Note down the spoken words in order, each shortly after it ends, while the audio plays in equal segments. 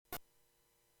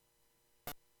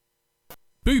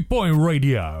Boot Boy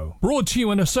Radio, brought to you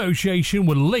in association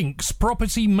with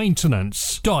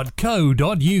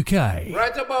linkspropertymaintenance.co.uk.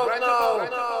 Right about now,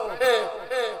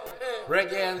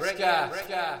 Reggae and Ska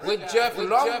with Jeff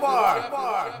Lombard,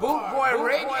 Boot Boy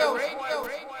Radio.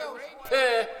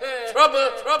 Trouble.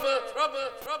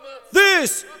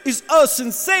 This is a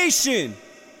sensation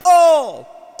all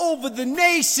over the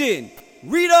nation.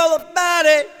 Read all about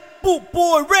it. Boot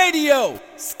Boy Radio,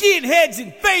 Skinheads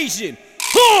Invasion.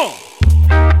 Huh!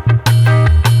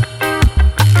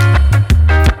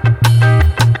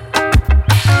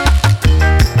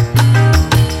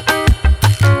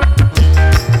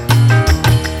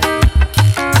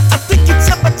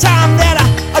 Time that I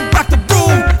rock the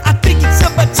room. I think it's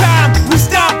about time we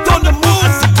stopped on the move.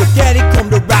 I see your daddy come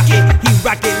to rock it, he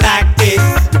rock it like this.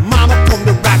 Your mama come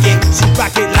to rock it, she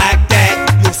rock it like that.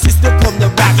 Your sister come to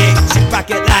rock it, she rock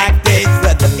it like this.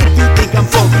 Whether if you think I'm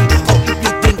funky or if you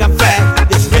think I'm fat,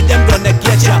 this rhythm gonna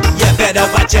get ya, you better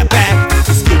watch your back.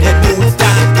 The skinhead moves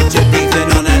down, get your dancing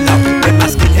on and off. When my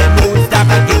skinhead moves down,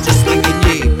 I get you swinging,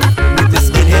 yeah. With the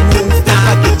skinhead moves down,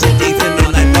 I get you dancing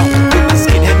on and off. When my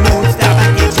skinhead moves down, I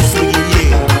get you swinging,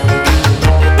 yeah.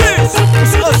 This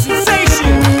is a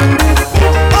sensation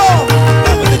all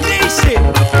over the nation.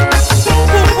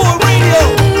 Boot Boy Radio,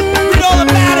 read all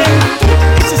about it.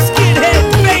 It's a skinhead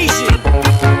invasion.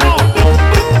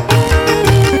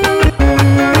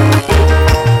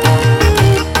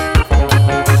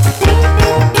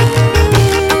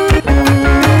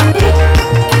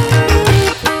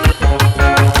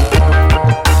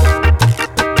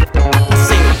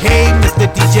 Say, hey, Mr.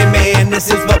 DJ Man, this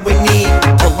is what we need.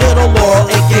 A little Laurel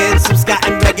Aiken, some ska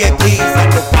and reggae, please.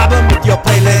 No problem with your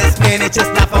playlist, man, it's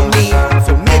just not for me.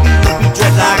 So maybe you'll be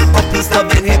dreadlock or peace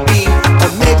loving hippie, or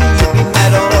maybe you'll be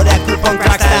metal or that cool punk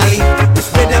rock style. This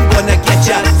rhythm gonna get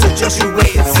ya, so just you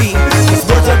wait and see. These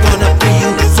words are gonna free you,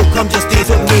 so come just dance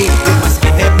with me. With my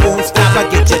skinhead moon stop, I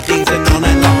get you dancing all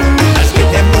night long. With my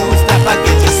skinhead moon stop, I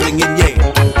get you swinging, yeah.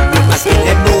 With my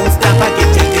skinhead moon stop, I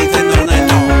get you dancing all night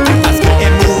long. With my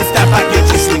skinhead moon stop, I get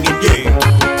you swinging, yeah.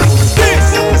 This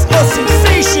is a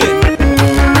sensation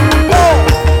all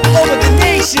over the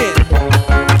nation.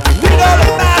 Read all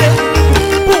about it.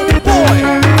 Boot Boy,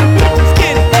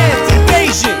 Skinheads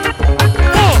Invasion.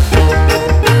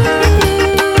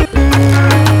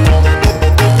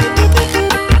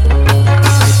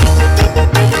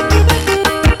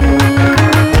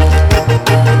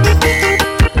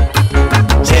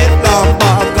 Jeff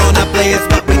Lombard gonna play us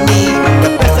what we need. The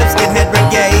best of skinhead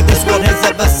reggae this world has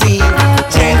ever seen.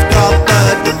 James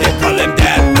Crawford, they call him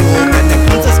that fool. When it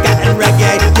comes to ska and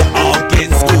reggae, you all get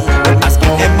schooled. With my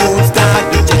skinhead moon stop, I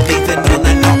get you dancing all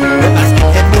night long. With my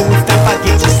skinhead moon stop, I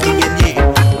get you swinging, yeah.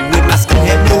 With my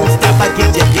skinhead moon stop, I get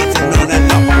you dancing all night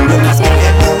long. With my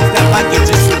skinhead moon stop, I get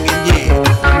you swinging, yeah.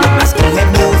 With my skinhead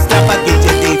moon stop, I get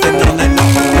you dancing all night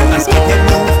long. With my skinhead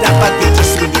moon stop, I get you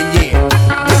swinging, yeah.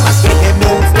 With my skinhead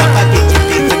moon stop, I get you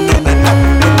dancing all night long.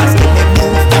 With my skinhead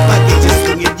moon stop, I get you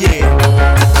swinging, yeah.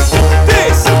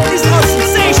 This is a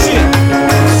sensation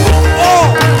all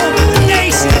over the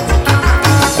nation.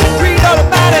 Read all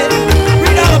about it.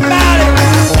 Read all about it.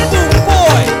 Boot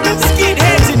Boy,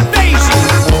 Skinheads Invasion.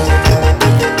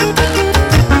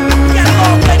 We got a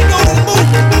long way to go to the moon.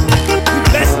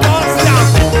 Let's start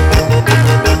stomping.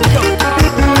 Go.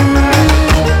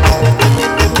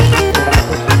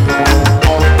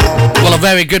 Well, a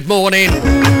very good morning,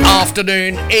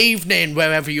 afternoon, evening,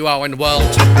 wherever you are in the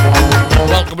world.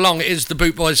 Welcome along. It is the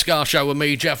Boot Boy Ska Show with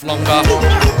me, Jeff Longer.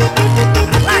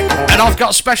 And I've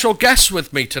got special guests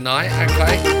with me tonight,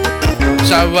 okay?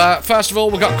 So, first of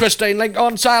all, we've got Christine Link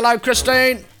on. Say hello,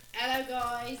 Christine. Hello,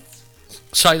 guys.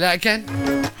 Say that again.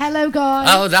 Hello, guys.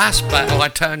 Oh, that's better. I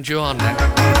turned you on then.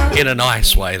 In a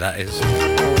nice way, that is.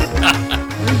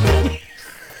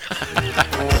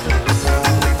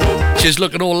 She's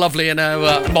looking all lovely in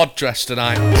her mod dress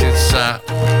tonight.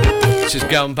 She's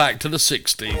going back to the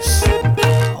 60s.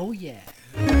 Oh, yeah.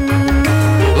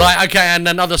 Right, okay, and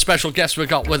another special guest we've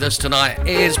got with us tonight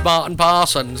is Martin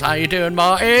Parsons. How you doing,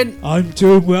 Martin? I'm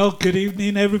doing well. Good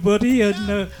evening, everybody.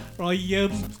 And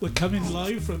we're coming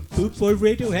live from Boot Boy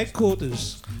Radio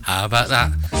headquarters. How about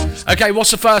that? Okay,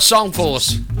 what's the first song for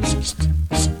us?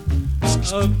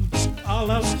 I'll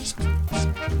have...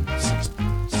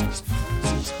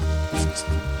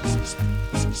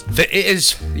 It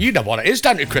is, you know what it is,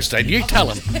 don't you, Christine? You tell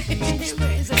them.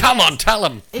 Come on, tell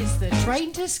them. It's the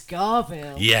Train to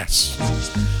Scarville. Yes.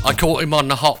 I caught him on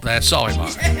the hop there. Sorry,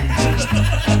 Mark. Train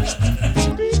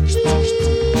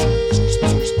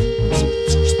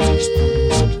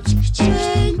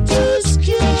to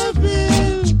Scarville.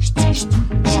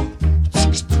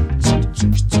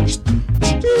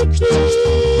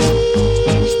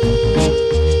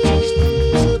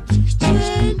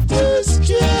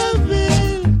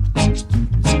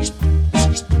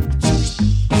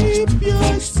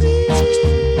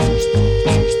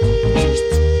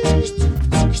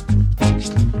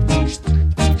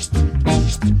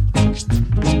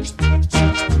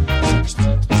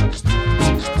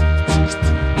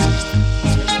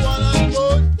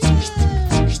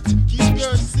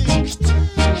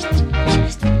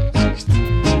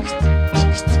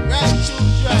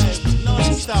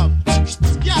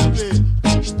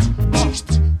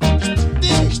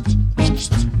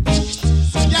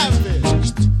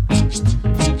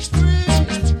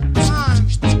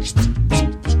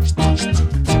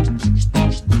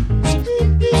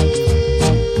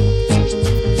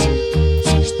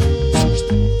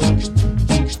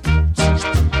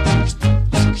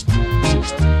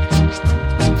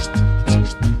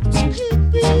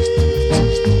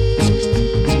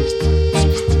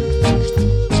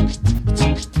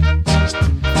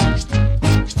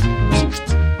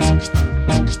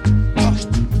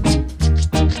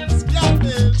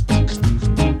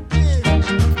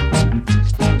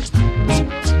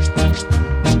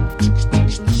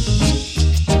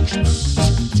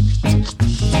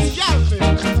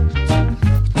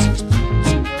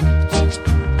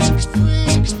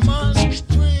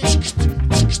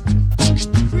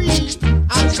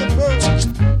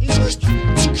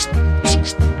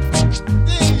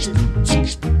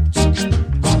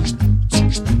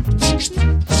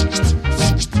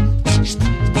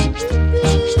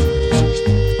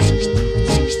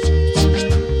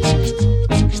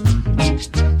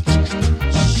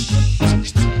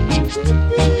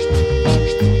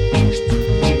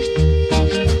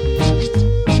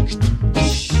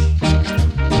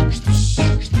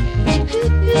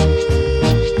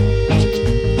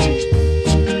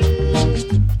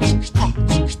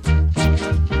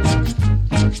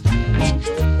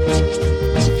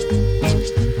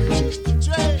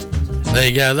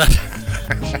 you go. That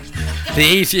the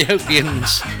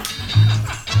Ethiopians.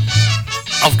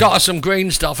 I've got us some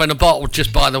green stuff in a bottle,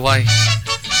 just by the way.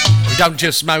 We don't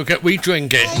just smoke it, we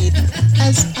drink it.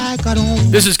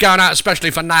 This is going out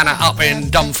especially for Nana up in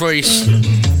Dumfries.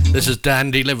 This is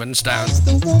Dandy Livingstone.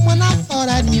 The woman I thought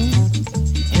I knew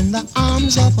in the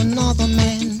arms of another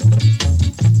man.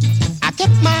 I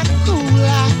kept my cool,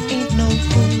 I ain't no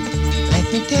fool.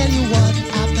 Let me tell you what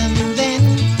happened then.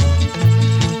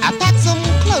 I packed some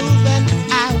clothes and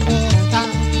I walked out,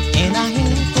 and I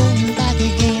ain't going back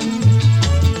again.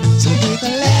 So take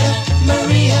a letter,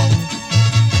 Maria,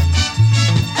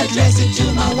 address it to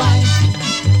my wife.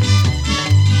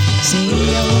 Say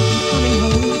I won't be coming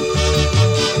home,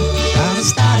 gotta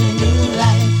start a new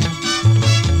life.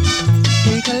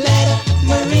 Take a letter,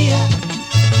 Maria,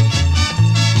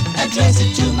 address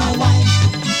it to my wife.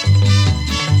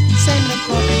 Send a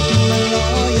copy to my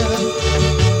lawyer,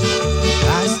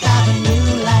 gotta start a new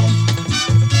life.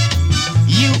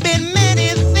 You've been many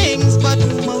things, but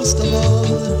most of all,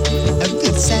 a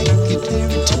good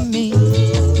secretary to me.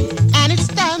 And it's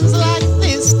times like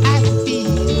this I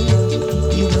feel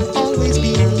you will always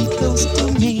be close to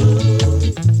me.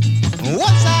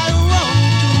 Was I wrong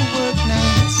to work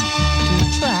nights to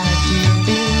try to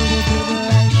build a good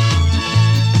life?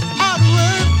 Hard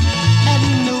work and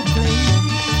no play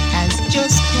has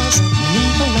just cost me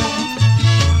a life.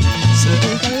 So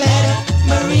take a letter,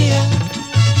 Maria,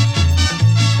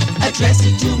 address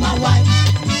it to my wife.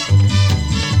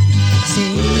 Say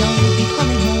I'll be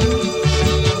coming home,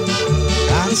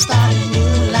 gotta start a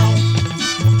new life.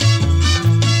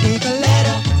 Take a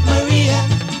letter, Maria,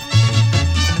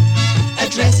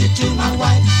 address it to my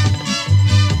wife.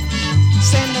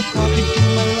 Send a copy to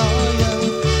my lawyer,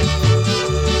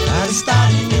 gotta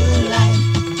start a new life.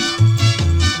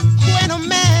 When a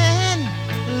man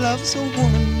loves a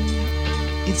woman,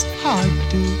 it's hard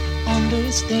to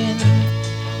understand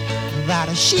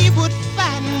that she would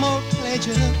find more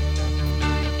pleasure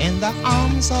in the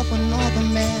arms of another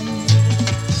man.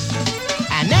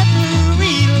 I never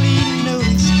really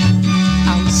noticed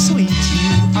how sweet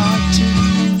you are to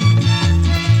me.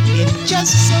 It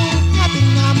just so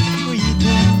happened I'm free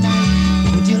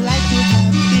tonight. Would you like to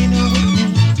have dinner with me?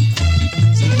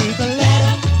 So take a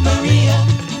letter, Maria,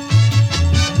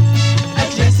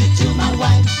 address it to my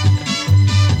wife.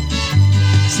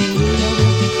 Say I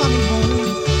will be coming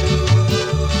home,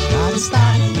 gotta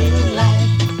start a new life.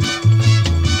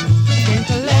 Take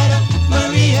a letter,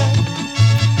 Maria,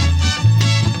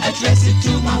 address it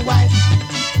to my wife.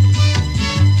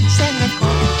 Send a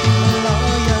copy to my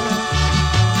lawyer,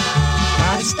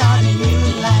 gotta start a new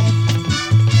life.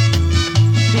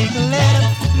 Take a letter,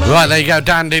 Maria. Right, there you go,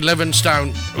 Dandy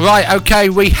Livingstone. Right, okay,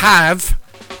 we have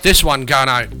this one going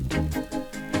out.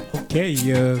 Okay,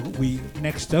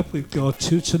 next up we've got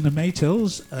Toots and the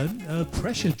Maytals and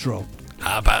Pressure Drop.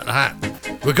 How about that?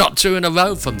 We got two in a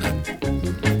row from them.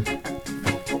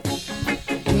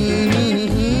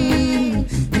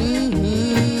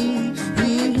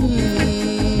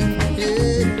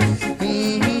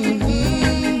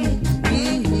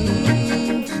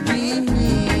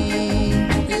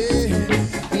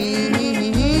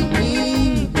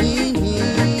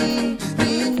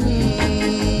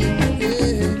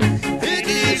 It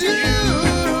is you.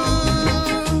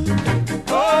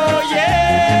 Oh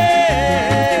yeah.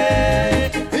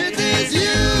 It is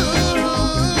you.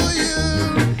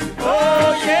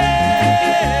 Oh yeah.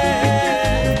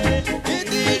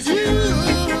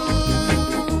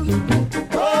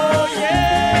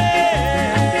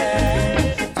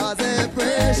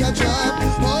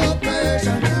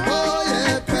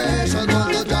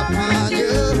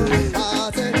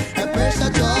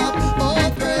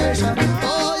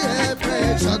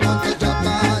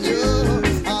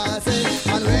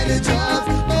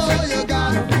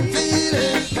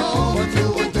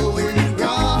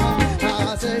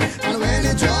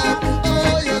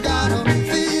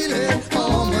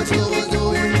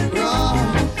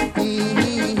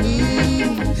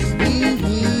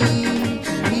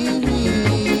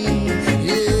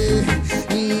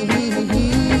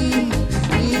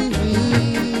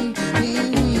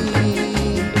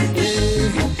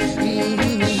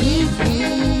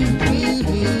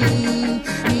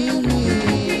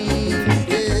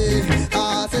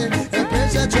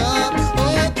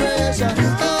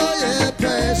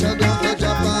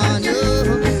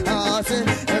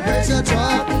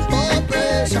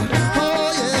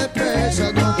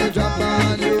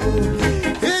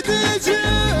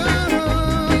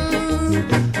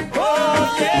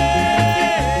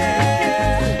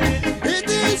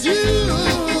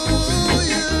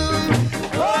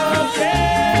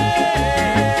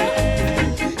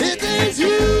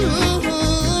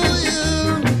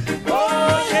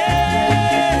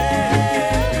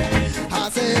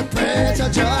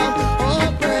 pressure drop,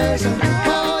 oh pressure,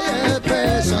 oh yeah,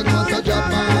 pressure gonna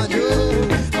drop on you.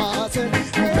 I say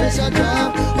pressure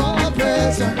drop, oh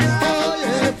pressure, oh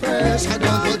yeah, pressure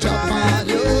gonna drop on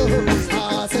you.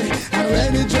 I say and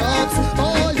when it drops,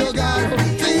 oh you gotta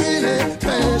feel it.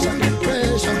 Pressure,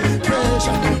 pressure,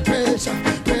 pressure, pressure,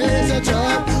 pressure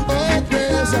drop, oh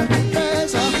pressure,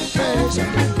 pressure, pressure,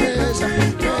 pressure,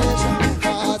 pressure.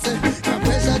 I say and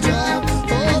pressure drop,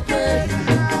 oh pressure.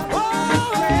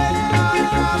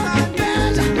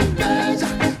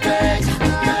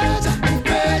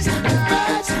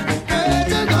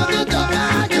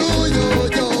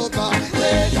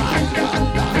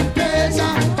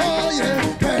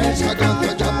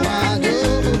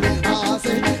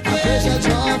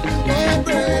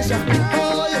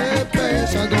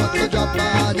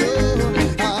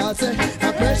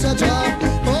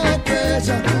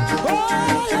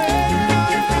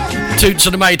 Toots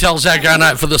and the Maytals there going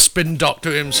out for the spin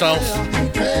doctor himself.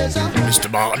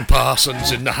 Mr. Martin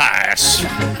Parsons in the house.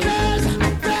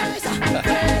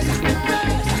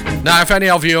 Now, if any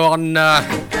of you are on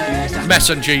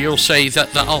Messenger, you'll see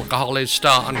that the alcohol is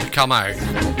starting to come out.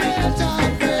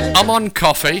 I'm on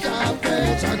coffee.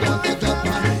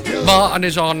 Martin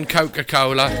is on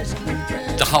Coca-Cola.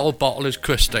 The whole bottle is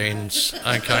Christine's.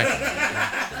 Okay.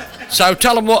 So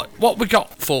tell them what we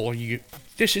got for you.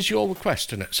 This is your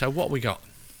request, isn't it? So what we got?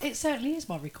 It certainly is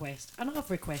my request, and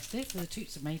I've requested for the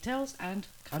Toots and Maytals and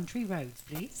Country Roads,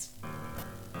 please.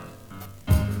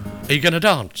 Are you going to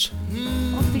dance?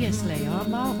 Obviously,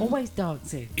 I'm always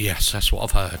dancing. Yes, that's what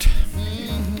I've heard.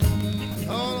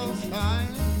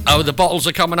 Oh, the bottles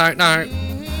are coming out now.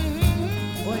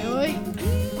 Oi, oi.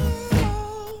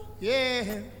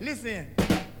 Yeah, listen.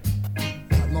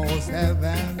 Almost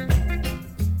heaven,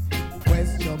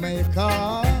 West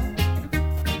Jamaica.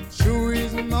 True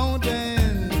is the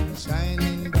mountain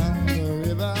shining down the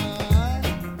river.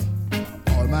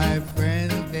 All my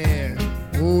friends there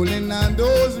holding on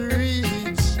those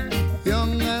reeds,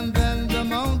 young and then the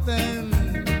mountain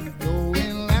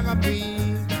going like a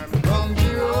bee. From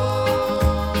the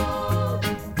road,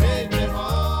 take me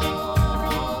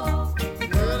home to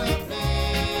the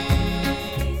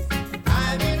place I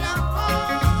belong.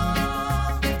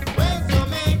 West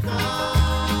Jamaica,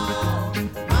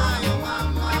 my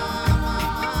mama.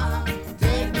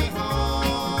 Take me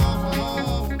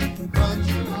home,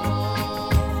 country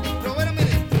home. Now wait a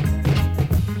minute.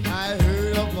 I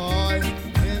heard a voice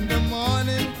in the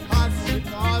morning as she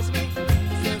calls me.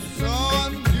 Says,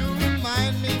 son, you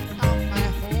remind me of my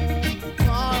home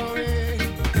far away.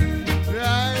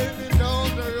 Driving down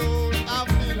the road, I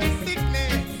feel a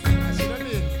sickness. I should have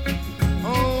been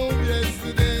home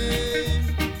yesterday.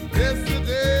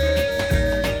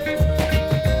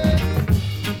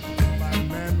 My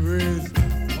memories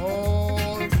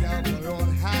all gather on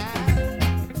high.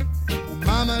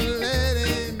 Mama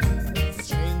letting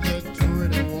stranger through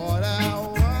the water.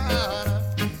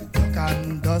 Look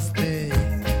and dusty,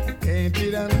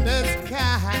 painted on the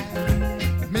sky.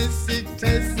 Missy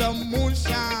taste of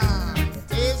moonshine,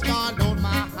 taste gone down my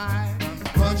high.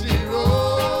 Country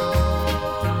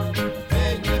road,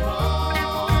 take me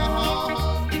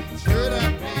home to the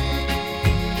place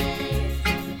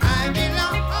I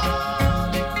belong.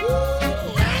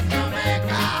 West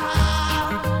Jamaica,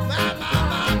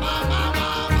 mama.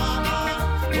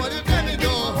 What you tell me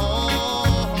go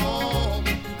home,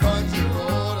 country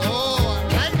road. Oh,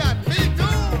 I like that, me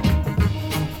too.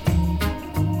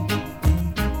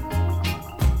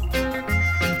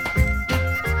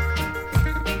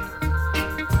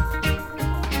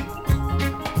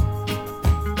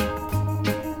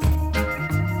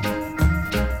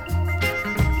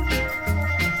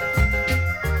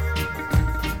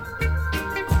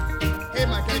 Hey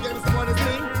man, can you get me some more of this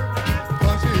thing?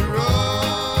 Country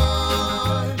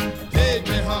road, take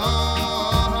me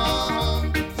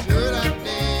home to the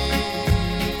place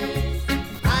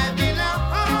I belong.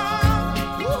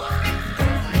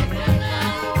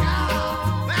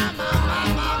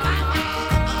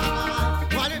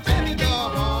 Why you tell me go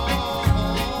home,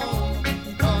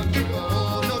 country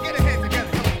road? No, get your hands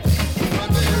together.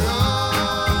 Country road,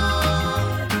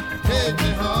 take me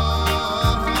home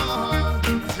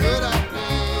to the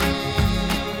place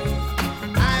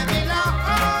I belong.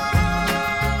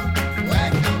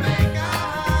 West Jamaica,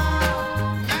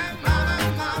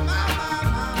 mama.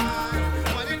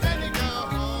 Why you tell me go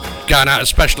home? Going out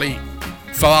especially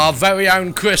for our very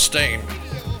own Christine.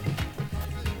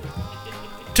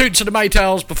 Toots and the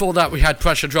Maytals. Before that, we had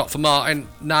Pressure Drop for Martin.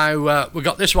 Now we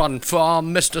got this one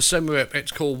from Mr. Simrip.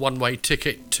 It's called One Way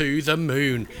Ticket to the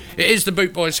Moon. It is the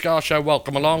Boot Boy Ska Show.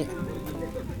 Welcome along.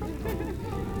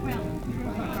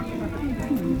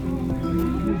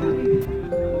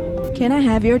 Can I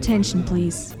have your attention,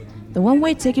 please? The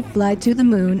one-way ticket flight to the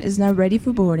moon is now ready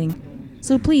for boarding,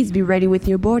 so please be ready with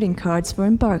your boarding cards for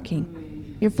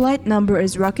embarking. Your flight number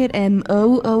is Rocket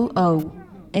M000.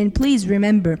 And please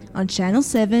remember, on Channel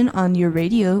 7 on your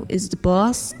radio is the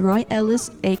boss, Roy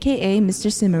Ellis, aka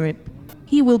Mr. Simmerip.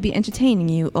 He will be entertaining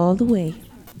you all the way.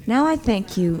 Now I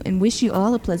thank you and wish you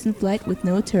all a pleasant flight with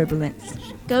no turbulence.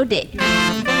 Go Dick.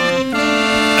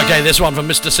 Okay, this one from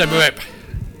Mr. Simmerip,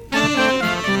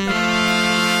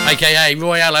 aka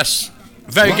Roy Ellis.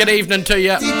 Very good evening to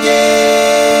you.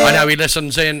 I know he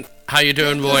listens in. How you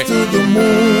doing, Roy?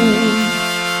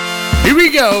 Here we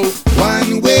go.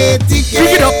 One way ticket.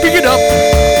 Pick it up, pick it up.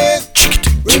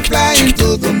 We're flying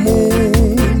to the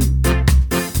moon.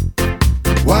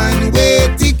 One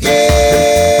way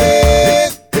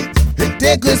ticket.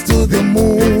 Take us to the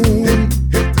moon.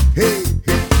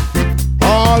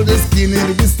 All the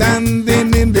skinny be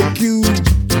standing in the queue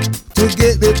to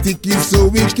get the ticket so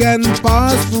we can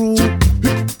pass through.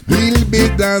 Real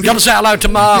big dance. Gotta say hello to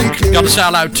Mark. Gotta say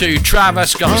hello to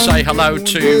Travis. Gotta say hello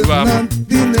to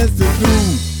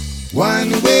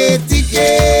one way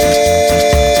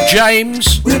ticket.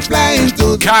 James. We're flying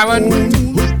to Karen.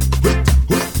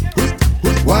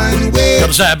 One way.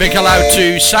 Gotta say a big hello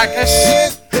to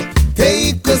Sakis.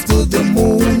 Take us to the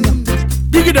moon.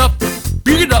 Pick it up.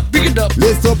 Pick it up, pick it up.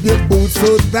 Lace up your boots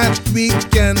so that we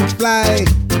can fly.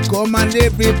 Come on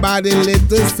everybody,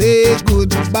 let us say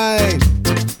goodbye.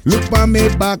 Look for me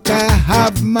back, I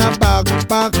have my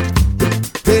backpack.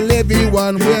 Tell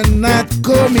everyone we're not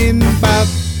coming back.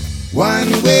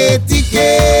 One way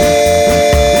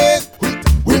ticket.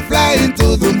 We're flying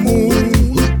to the moon.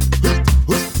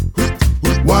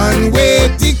 One way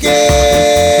ticket.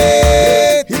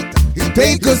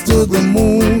 Take us to the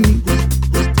moon.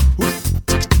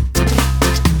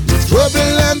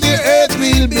 Trouble on the earth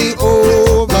will be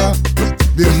over.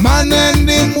 The man and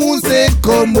the moon say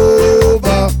come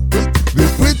over. The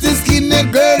pretty skinny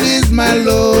girl is my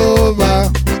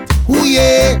lover. Ooh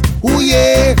yeah, ooh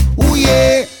yeah, ooh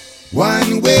yeah.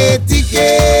 One way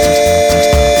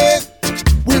ticket.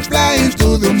 We're flying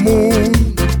to the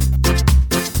moon.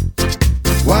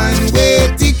 One way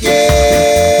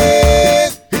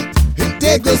ticket.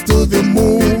 Take us to the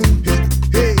moon.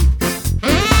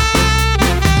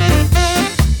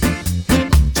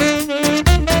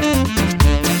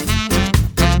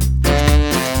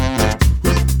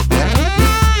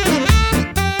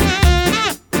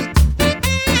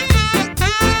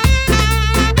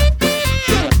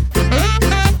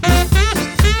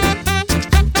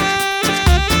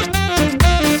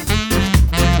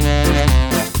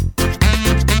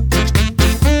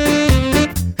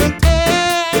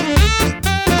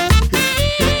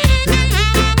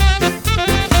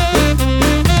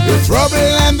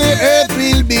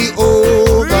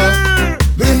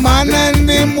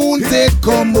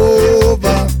 Come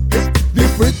over. The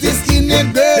pretty skinny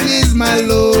girl is my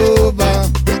lover.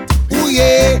 Ooh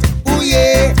yeah, ooh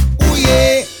yeah, ooh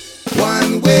yeah.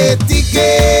 One way ticket.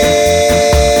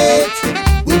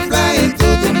 We're flying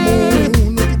to the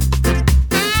moon.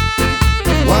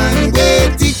 One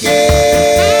way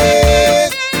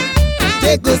ticket.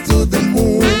 Take us to the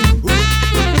moon.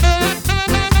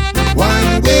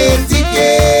 One way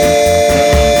ticket.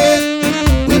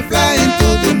 We're flying to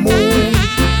the moon.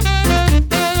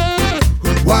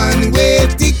 One way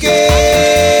ticket.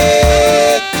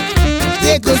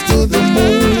 Take us to the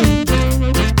moon.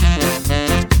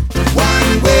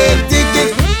 One way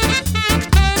ticket.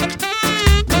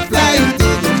 Flying to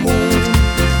the moon.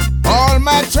 All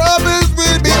my troubles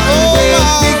will be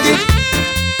over.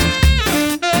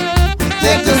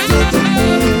 Take us to the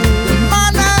moon. The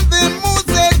man and the moon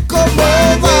said come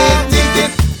over.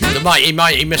 The mighty,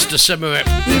 mighty Mr. Simmerip.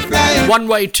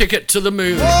 One-way ticket to the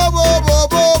moon.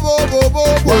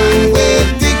 One way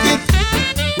ticket.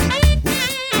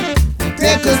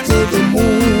 Take us to the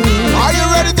moon. Are you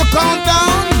ready to count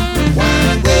down?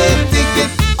 One way ticket.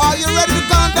 Are you ready to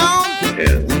count down?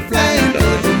 We're flying to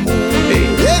the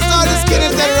moon. Yes, all the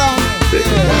skinnies that around.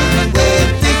 One way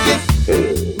ticket.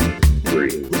 4, 3,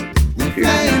 2,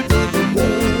 Flying to the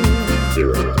moon.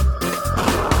 0.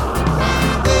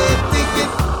 One way ticket.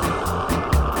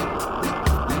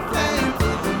 Flying to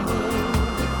the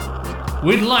moon.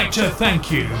 We'd like to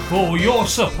thank you for your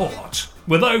support.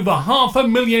 With over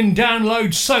 500,000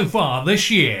 downloads so far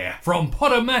this year from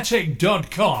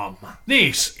Podomatic.com.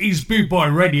 This is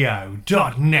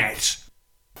BootboyRadio.net.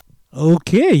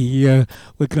 Okay,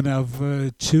 we're going to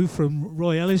have two from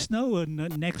Roy Ellis now,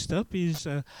 and next up is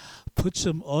Put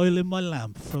Some Oil in My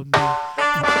Lamp from the...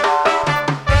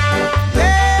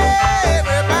 Hey,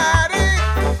 everybody!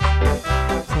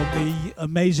 From the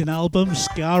amazing album,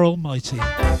 Scar Almighty.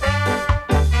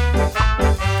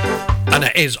 And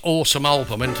it is awesome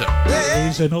album, isn't it? It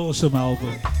is an awesome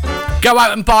album. Go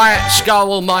out and buy it, Scar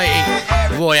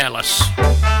Almighty, Roy Ellis.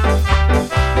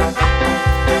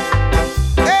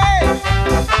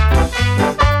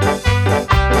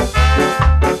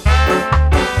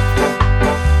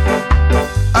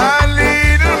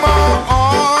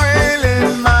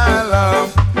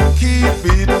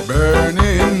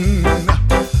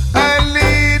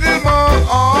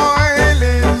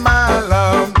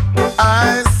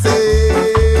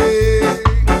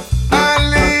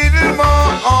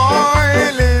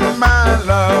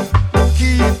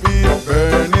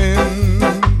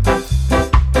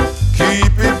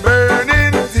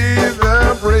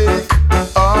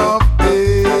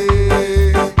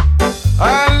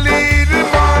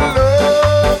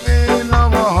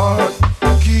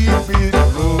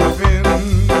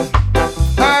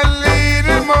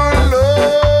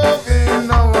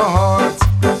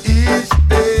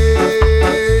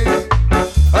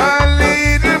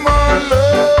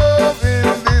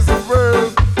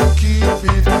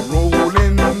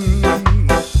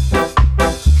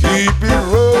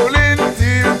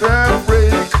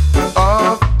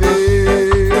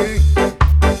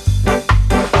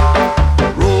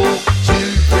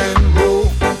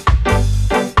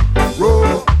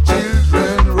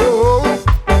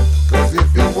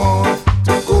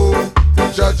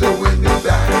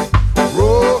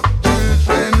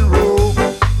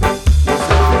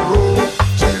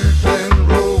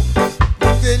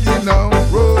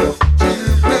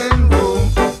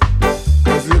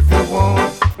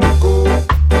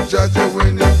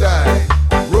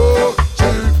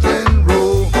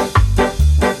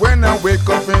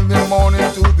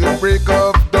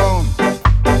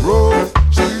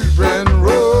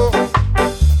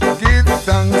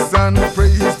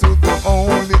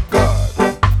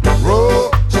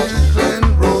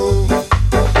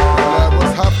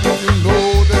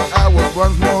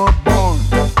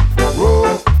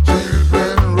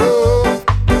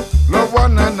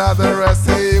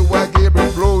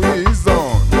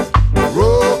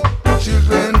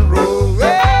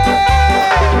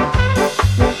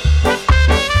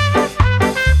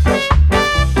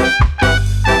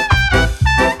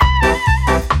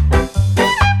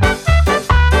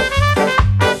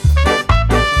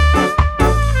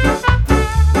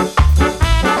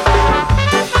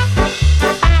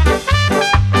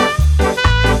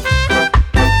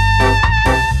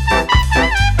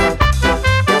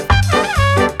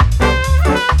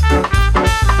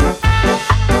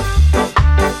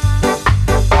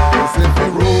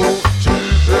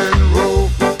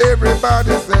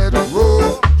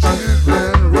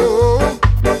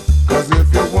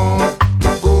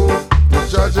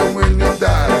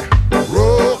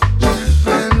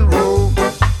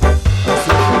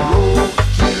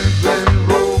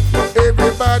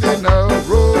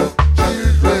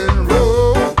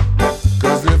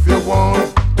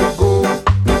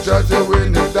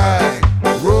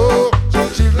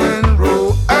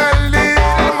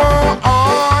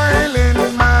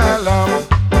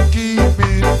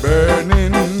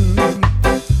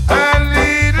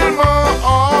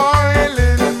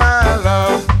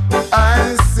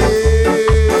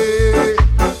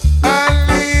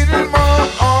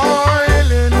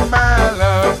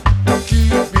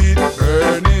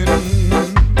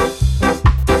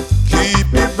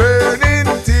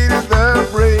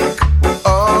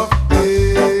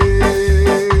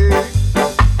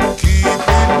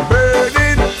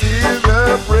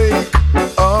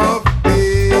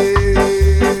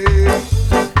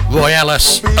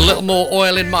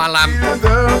 My lamp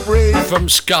from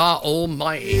Scar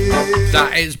Almighty.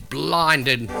 That is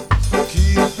blinding.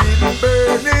 Keep it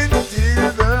burning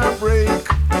till the break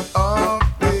of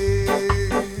day.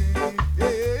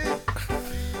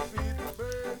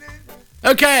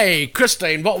 Okay,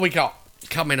 Christine, what we got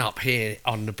coming up here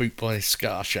on the Bootboy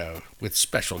Ska Show with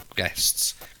special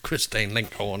guests Christine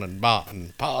Linkhorn and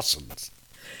Martin Parsons?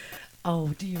 Oh,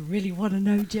 do you really want to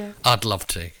know, Jeff? I'd love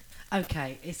to.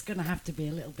 Okay, it's going to have to be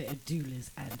a little bit of Doulas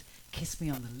and Kiss Me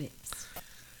on the Lips.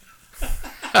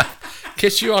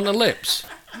 Kiss you on the lips?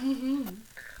 Mm-hmm.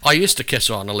 I used to kiss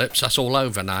her on the lips. That's all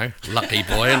over now. Lucky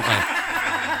boy, isn't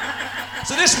I?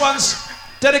 So this one's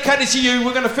dedicated to you.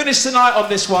 We're going to finish tonight on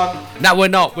this one. No, we're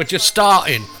not. We're just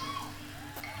starting.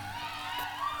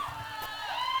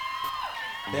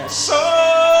 There's so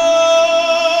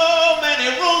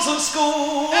many rules in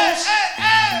schools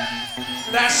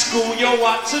that school you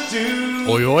what to do.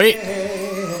 Oi, oi.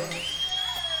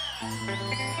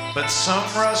 But some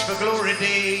rush for glory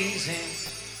days and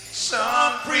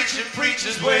some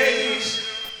preachers ways.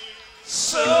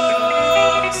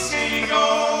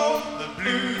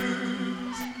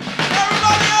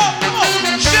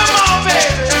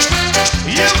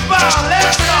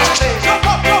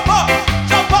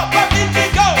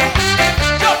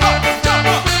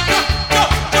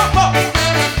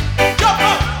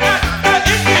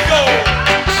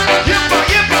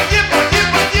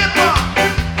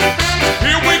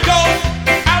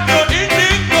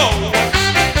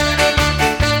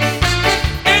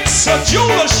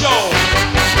 for sure.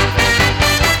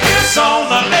 Kiss on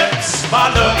the lips, my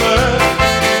lover.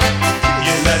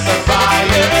 You let the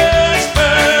fires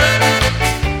burn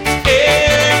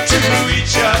into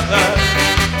each other.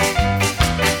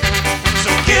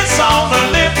 So kiss on the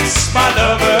lips, my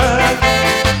lover.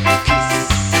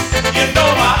 You know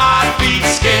my heart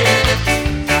beats scared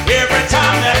every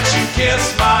time that you kiss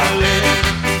my lips.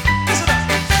 Listen up.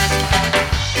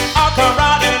 I'll come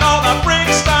riding on the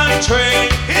Brixton train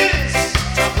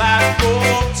to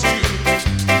platform 2.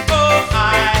 Oh,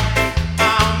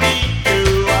 I'll meet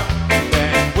you,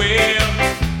 and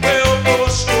we'll go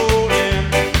strolling.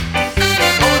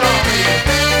 Hold on, baby.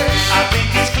 I think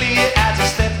it's clear as I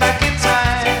step back in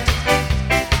time.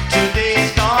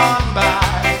 Today's gone by.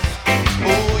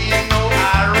 Oh, you know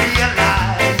I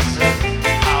realize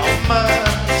how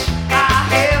much I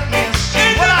have missed you.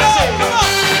 What I say? Come on.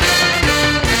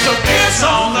 So kiss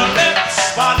on the lips,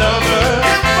 my lover.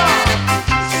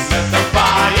 Let the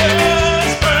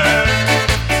fires burn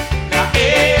now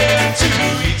into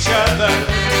each other.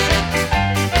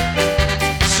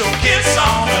 So kiss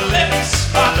on the lips,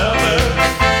 my lover.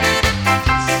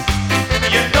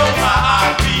 You know my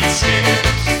heart beats scared.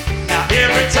 Now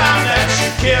every time that you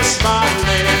kiss my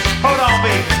lips. Hold on,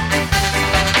 baby.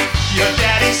 Your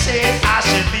daddy said I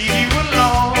should leave you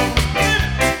alone.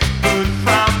 Good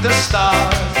from the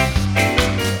start.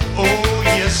 Oh,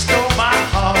 you stole my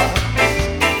heart.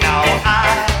 Now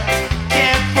I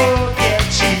can't forget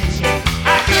you.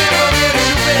 I can't forget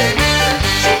you, baby.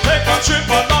 So take a trip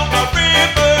along the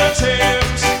river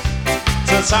Thames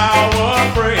to Tower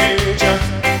Bridge.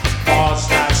 'Cause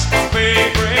that's my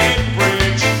favorite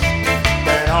bridge.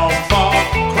 Then home for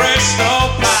Crystal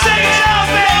Palace. Sing it out,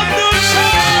 man.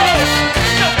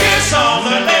 Kiss on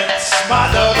the lips, my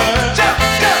lover.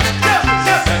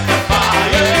 Let the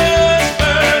fires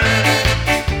burn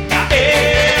now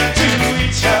into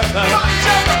each other.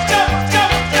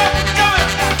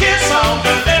 Kiss on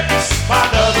the lips, my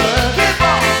lover.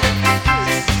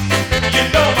 You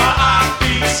know my heart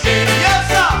beats scared. Yes,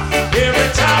 sir. Every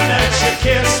time that you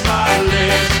kiss my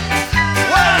lips.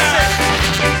 What I say?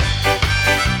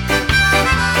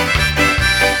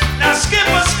 Now skip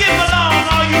along,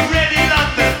 are you ready,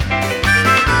 London?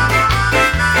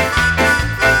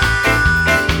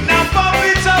 Now bump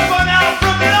it up and out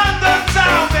from London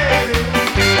town, baby.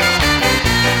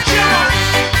 Come on.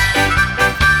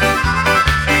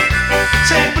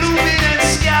 Take blue bean and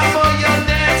sky for your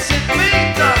dancing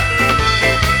feet.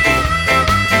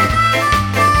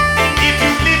 If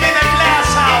you live in a glass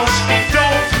house,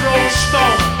 don't throw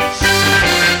stones.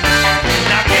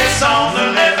 Now kiss on the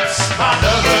lips, my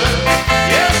lover.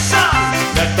 Yes, sir.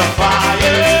 Let the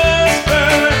fires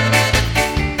burn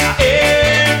now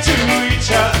into each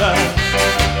other.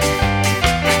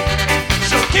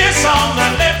 So kiss on the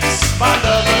lips, my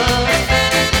lover.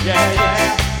 Yeah, yeah.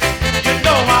 You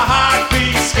know my heart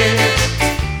beats scared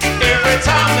every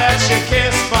time that you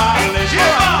kiss my lips.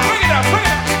 Come on, bring it up, bring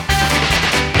it up.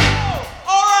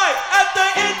 All right, at the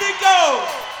Indigo,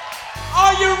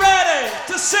 are you ready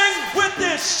to sing with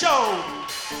this show?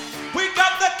 We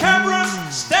got the cameras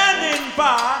standing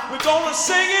by. We're gonna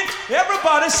sing it.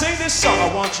 Everybody sing this song. I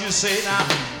want you to say now.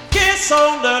 Kiss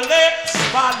on the lips,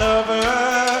 my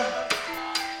lover.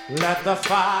 Let the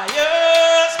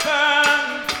fires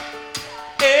burn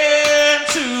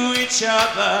into each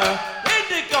other.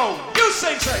 Indigo, you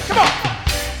sing, say, come on.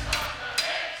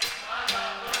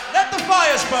 Let the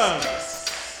fires burn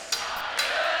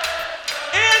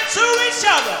into each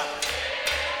other.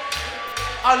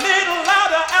 A little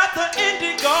louder at the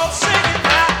Indigo, sing it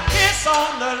now. Kiss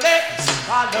on the lips,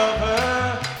 my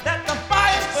lover. Let the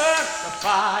fires burn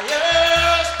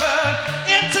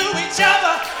into each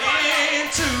other,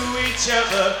 into each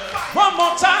other. One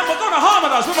more time, we're gonna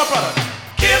harmonize with my brother.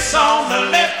 Kiss on the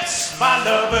lips, my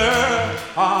lover.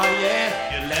 Oh yeah,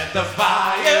 you let the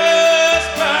fires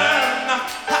burn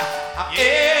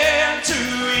into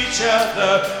each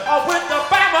other. Oh, with the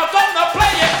band, we're gonna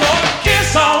play it good.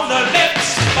 Kiss on the lips,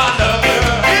 my lover.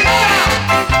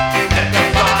 Let the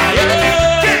fires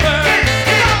burn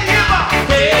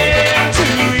into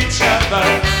each other.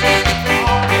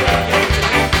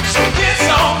 So kiss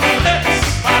on the lips,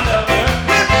 my lover.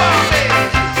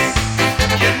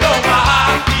 You know my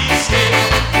heart beats scared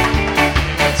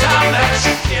every time that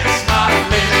you kiss my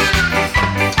lips.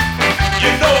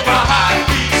 You know my heart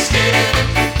beats scared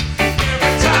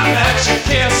every time that you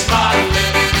kiss my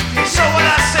lips. So when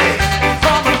I say,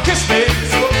 come and kiss me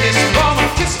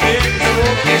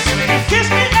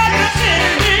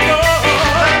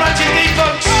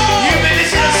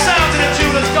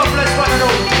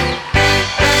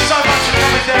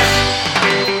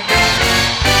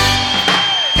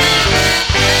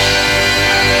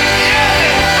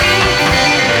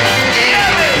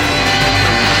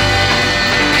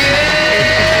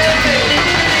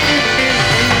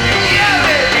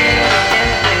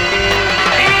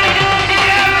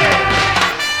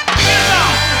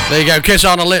There you go, kiss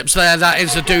on the lips there. That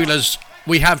is the Doulas.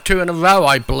 We have 2 in a row,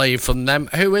 I believe, from them.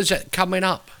 Who is it coming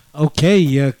up?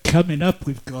 Okay, coming up,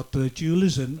 we've got the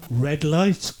Doulas and Red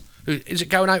Light. Is it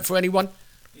going out for anyone?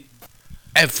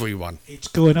 Everyone. It's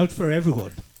going out for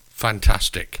everyone.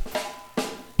 Fantastic.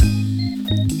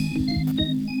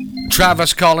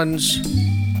 Travis Collins,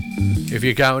 if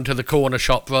you're going to the corner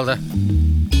shop, brother,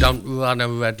 don't run a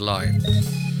red light.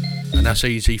 And that's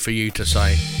easy for you to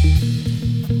say.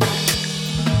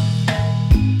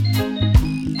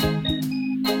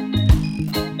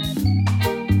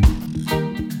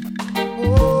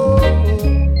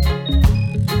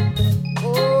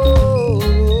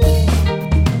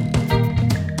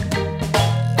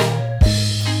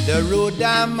 The road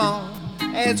I'm on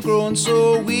has grown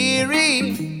so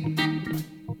weary.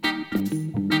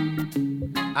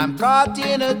 I'm caught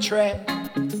in a trap.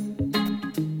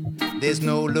 There's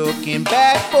no looking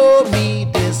back for me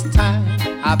this time.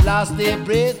 I've lost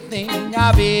everything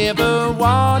I've ever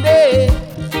wanted.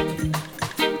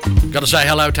 Gotta say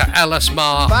hello to Alice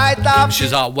Ma.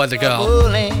 She's our weather girl.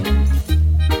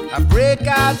 I break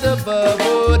out the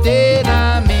bubble that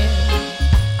I'm in.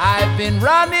 I've been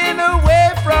running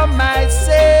away from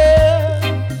myself,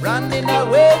 running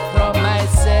away from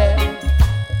myself.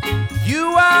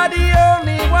 You are the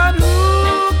only one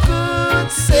who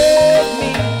could save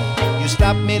me. You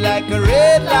stop me like a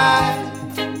red light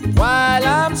while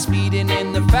I'm speeding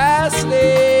in the fast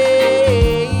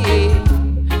lane,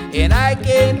 and I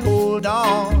can't hold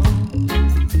on.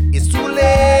 It's too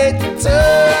late to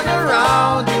turn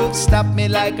around. You've stopped me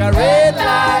like a red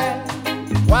light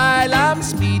while I'm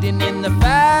speeding in the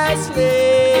fast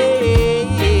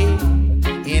lane,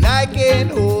 and I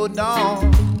can't hold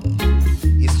on.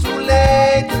 It's too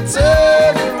late to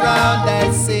turn around.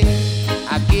 I say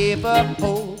I gave up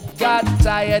hope, got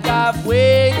tired of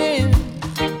waiting.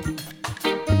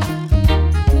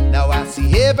 Now I see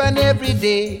heaven every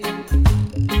day.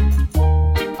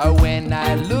 When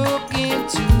I look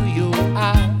into your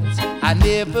eyes, I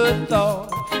never thought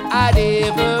I'd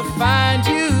ever find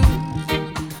you.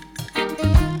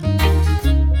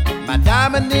 My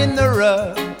diamond in the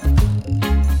rough,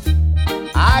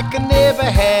 I can never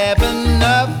have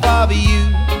enough of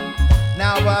you.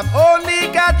 Now I've only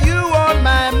got you on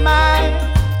my mind,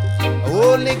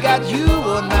 only got you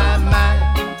on my mind.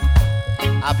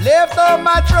 I've left all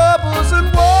my troubles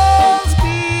and woes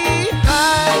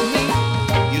behind me.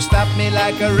 You stopped me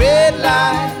like a red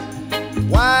light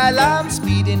while I'm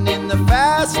speeding in the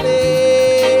fast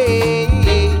lane,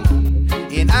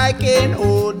 and I can't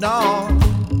hold on.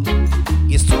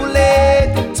 It's too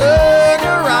late to turn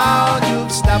around.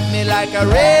 You've stopped me like a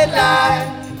red light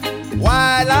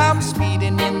while I'm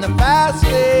speeding in the fast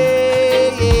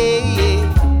lane,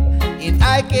 and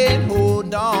I can't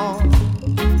hold on.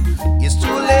 It's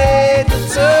too late to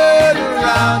turn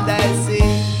around, I say.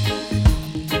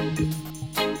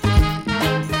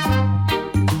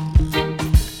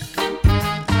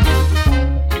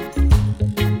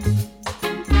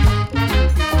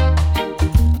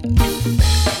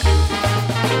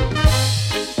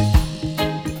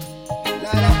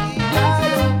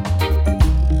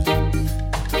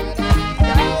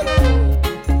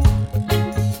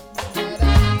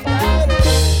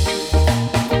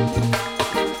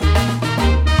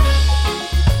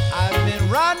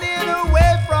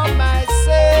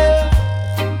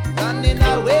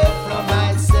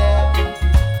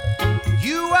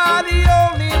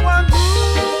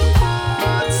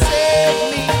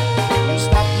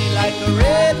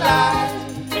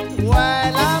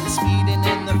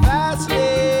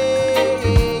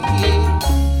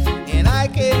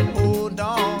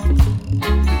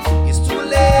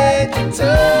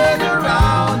 Turn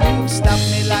around, you stop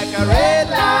me like a red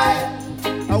light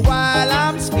while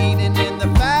I'm speeding in the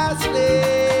fast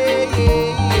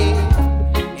lane,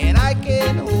 and I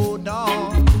can't hold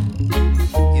on.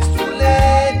 It's too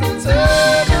late to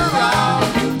turn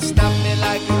around. You stop me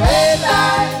like a red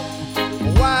light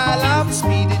while I'm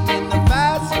speeding in the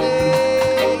fast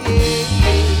lane,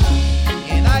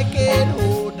 and I can't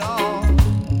hold on.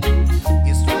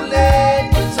 It's too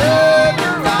late to turn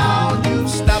around. You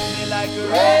stop me like a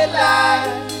red light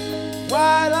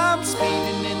while I'm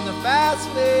speeding in the fast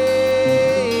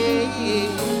lane,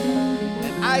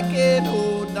 and I can't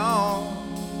hold on.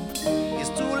 It's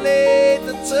too late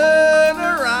to turn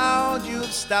around. You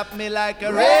stop me like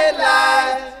a red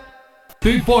light.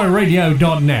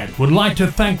 BootboyRadio.net would like to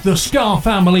thank the Ska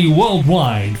family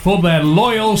worldwide for their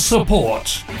loyal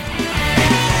support.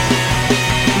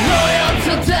 Loyal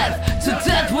to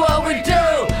death what we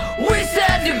do. We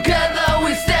stand together,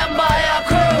 we stand by our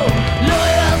crew.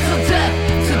 Loyal to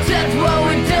death what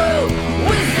we do.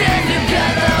 We stand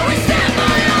together,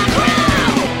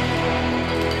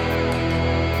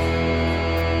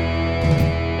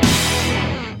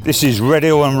 This is Red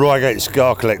Hill and Reigate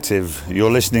Ska Collective.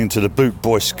 You're listening to the Boot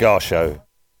Boy Ska Show.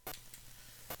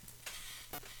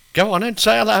 Go on and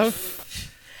say hello.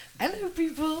 Hello,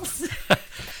 people.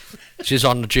 She's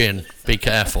on the gin. Be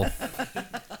careful.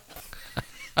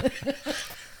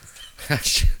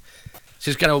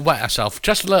 She's going to wet herself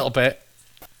just a little bit.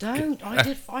 Don't.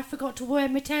 I forgot to wear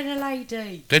my tenor,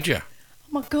 lady. Did you? Oh,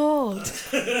 my God.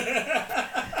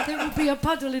 There will be a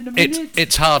puddle in a minute.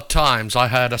 It's hard times. I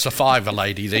heard us a fiver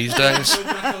lady these days.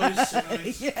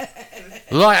 Yeah.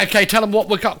 Right, okay, tell them what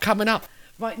we've got coming up.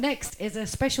 Right, next is a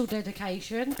special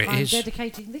dedication. I'm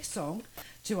dedicating this song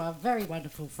to our very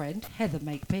wonderful friend, Heather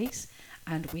Makepeace.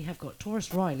 And we have got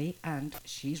Taurus Riley, and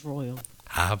She's Royal.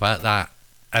 How about that?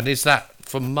 And is that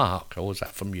from Mark, or is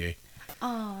that from you?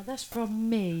 Ah, that's from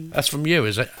me. That's from you,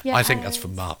 is it? Yeah, I think that's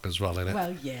from Mark as well, isn't it?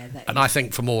 Well, yeah. And I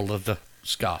think from all of the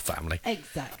Ska family.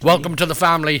 Exactly. Welcome to the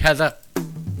family, Heather.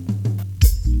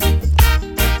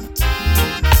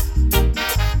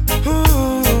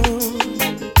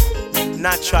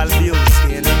 Natural beauty,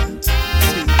 you know.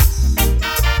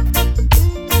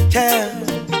 Yeah.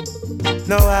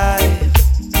 No,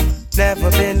 I've never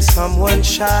been someone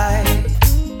shy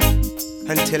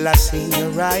until I seen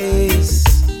your eyes.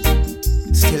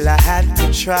 Still I had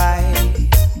to try.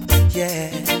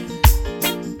 Yeah.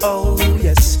 Oh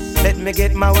yes. Let me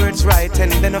get my words right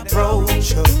and then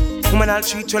approach you. Woman, I'll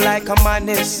treat you like a man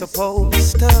is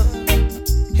supposed to.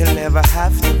 You'll never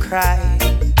have to cry.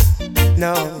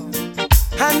 No.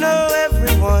 I know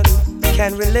everyone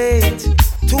can relate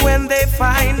to when they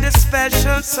find a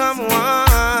special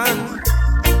someone.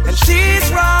 And she's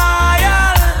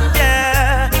royal,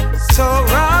 yeah, so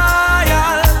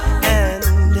royal. And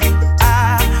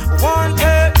I want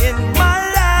her in my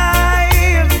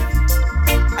life.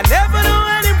 I never knew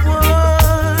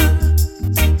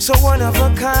anyone so one of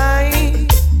a kind.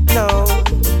 No,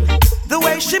 the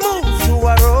way she moves to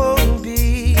her own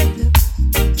beat,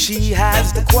 she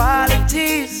has the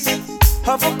qualities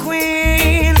of a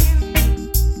queen.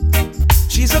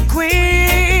 She's a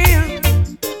queen.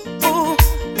 Ooh,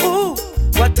 ooh,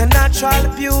 what a natural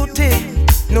beauty.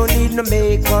 No need no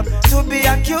makeup to be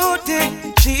a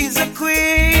cutie. She's a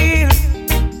queen.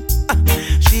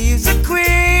 She's a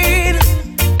queen.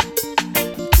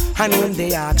 And when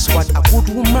they ask what a good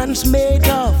woman's made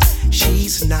of,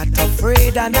 she's not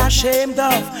afraid and ashamed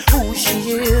of who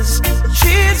she is.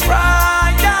 She's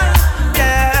royal,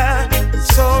 yeah,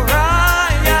 so royal.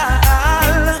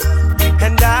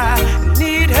 And I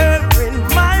need her in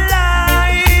my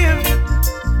life.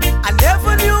 I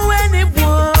never knew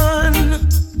anyone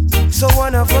so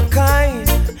one of a kind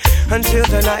until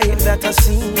the night that I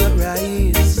seen her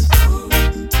eyes.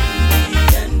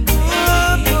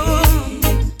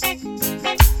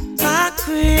 My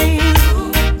queen,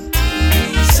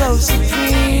 so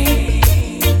supreme.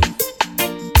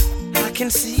 I can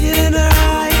see it in her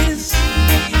eyes,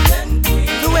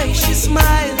 the way she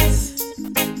smiles.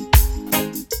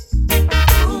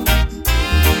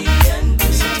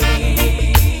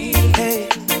 Hey,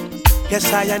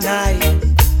 yes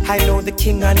I know the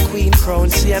king and queen crown,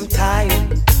 same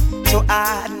time. So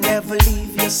I'd never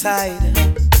leave your side.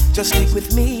 Just stick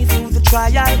with me through the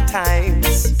trial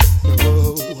times.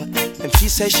 Oh, and she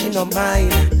says she no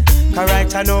mind.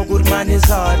 Correct, I know good man is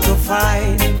hard to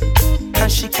find.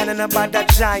 And she can't about that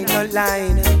giant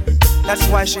line. That's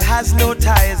why she has no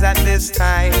ties at this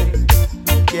time.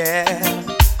 Yeah,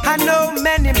 I know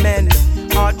many men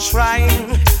are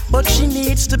trying, but she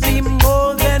needs to be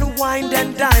more than wine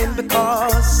and dine,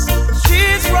 because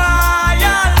she's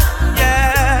royal,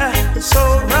 yeah,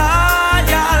 so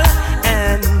royal.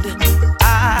 And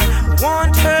I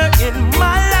want her in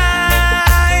my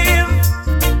life.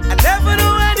 I never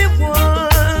knew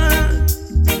anyone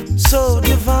so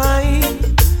divine.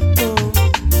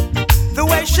 The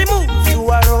way she moves to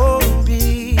her own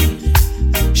beat,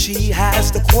 she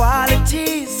has the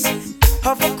qualities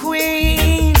of a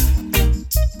queen,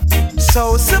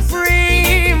 so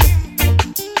supreme.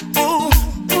 Ooh,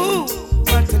 ooh,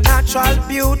 what a natural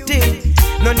beauty.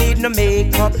 No need no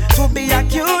makeup to be a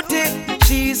cutie.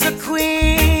 She's a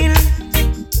queen,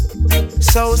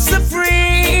 so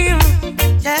supreme,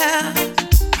 yeah.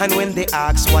 And when they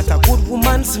ask what a good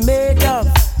woman's made of,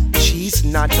 she's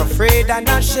not afraid and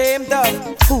ashamed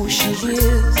of who she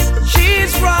is.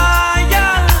 She's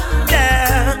royal,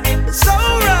 yeah, so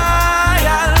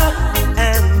royal.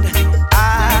 And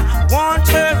I want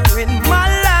her in my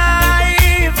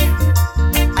life.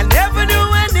 I never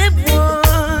knew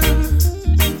anyone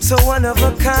so one of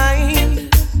a kind.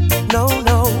 No,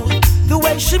 no, the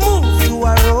way she moves to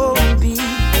her own beat,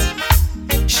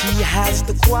 she has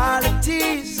the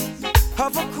qualities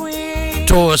of a queen.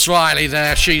 Doris Riley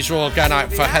there. She's Raw going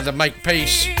out for Heather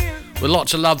Makepeace. With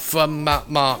lots of love from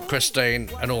Mark, Christine,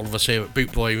 and all of us here at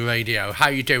Bootboy Radio. How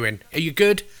you doing? Are you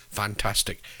good?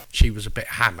 Fantastic. She was a bit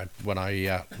hammered when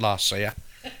I last saw her.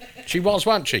 She was,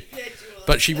 wasn't she? Yeah, she was.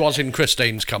 But she was in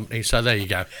Christine's company, so there you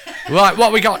go. Right,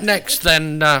 what we got next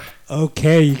then?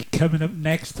 Okay, coming up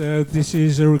next, this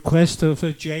is a request of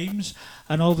James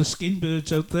and all the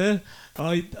Skinbirds out there.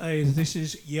 This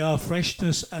is Ya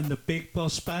Freshness and the Big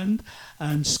Boss Band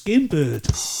and Skinbird.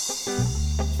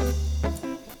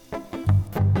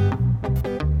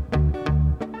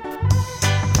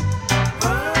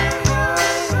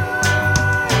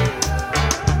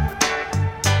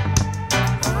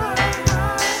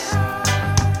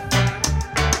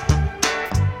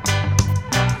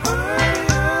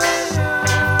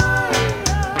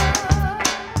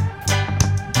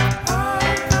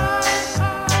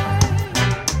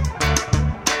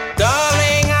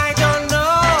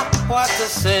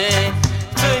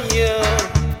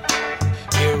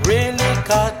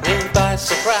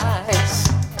 Surprise,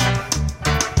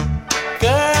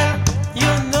 girl, you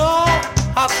know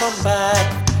I'll come back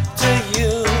to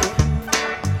you,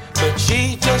 but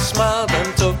she just smiled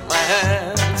and took my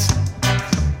hands.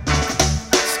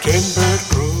 Skinbird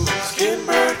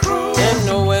crew, them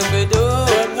know where we do,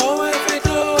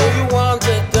 Do you want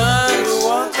to dance?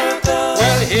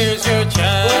 Well, here's your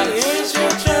chance. We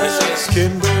say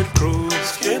Skinbird crew,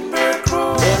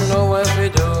 them know where we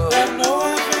do,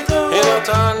 In a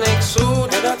tonic suit.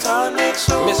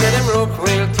 Me say them look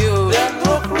real cute.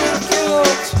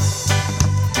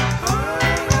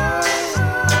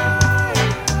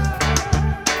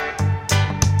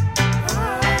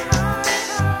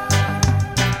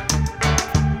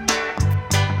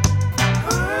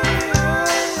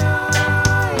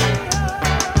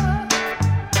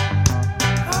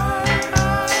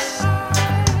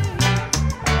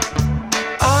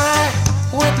 I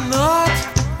would not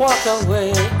walk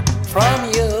away from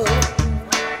you.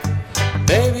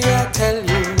 Baby, I tell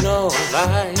you no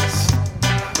lies.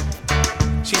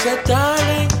 She said,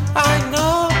 darling, I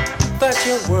know that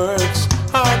your words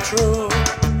are true.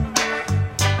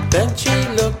 Then she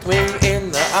looked me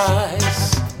in the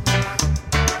eyes.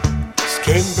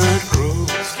 Skinbird crew,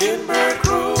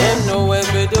 them know where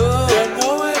we do, Do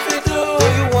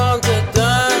you want to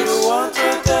dance?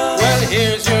 Well,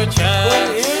 here's your chance.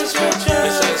 Me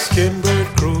say Skinbird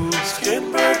crew,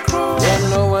 them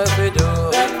know where we do.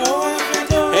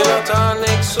 In a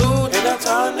tonic suit,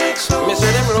 me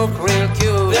say them look real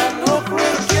cute.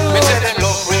 Me say them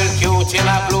look real cute in a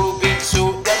blue big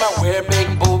suit. Them a wear big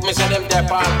boot. Me say them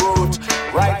dep on route.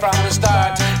 Right from the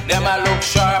start, them a look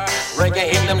sharp.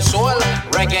 Reggae in them soul,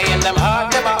 reggae in them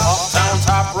heart. Them a uptown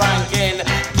top ranking,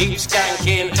 keep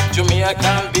skanking.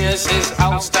 Jamaican bass is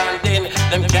outstanding.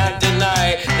 Them can't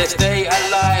deny, they stay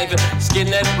alive.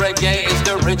 Skinhead reggae is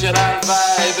the original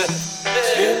vibe.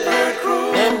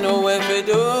 Them know where we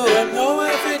do,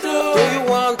 Do you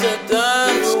want to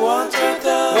dance? Well,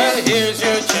 here's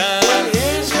your chance.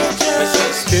 Me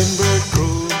say Skinbird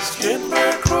crew,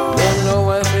 them know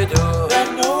where we do,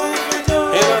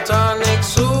 In a tonic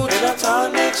suit,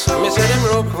 me say them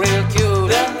look real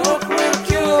cute,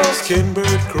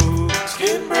 Skinbird crew,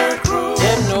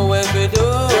 them know where we do,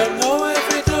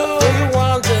 Do you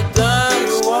want to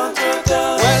dance?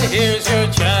 Well, here's your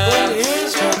chance.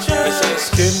 Me say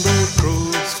Skinbird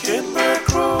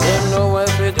crew, them know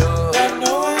where we do,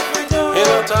 In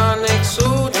a tonic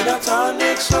suit,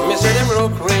 me say them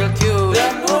look real cute,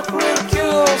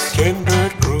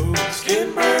 Skinbird crew,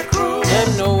 them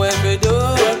know where we do,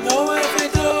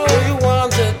 Do you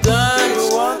want to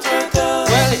dance?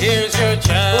 Well, here's your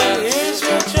chance.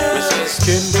 Me say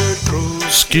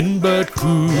Skinbird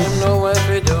crew, them know where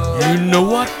we do, you know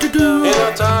what to do. In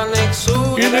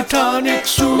a tonic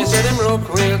suit, me say them look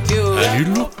real cute, And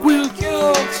you look real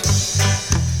cute.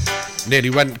 Nearly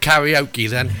went karaoke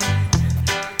then.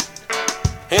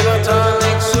 In a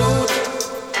tonic suit.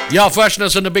 Ya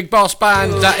Freshness and the Big Boss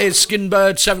Band. That is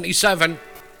Skinbird 77.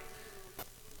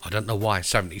 I don't know why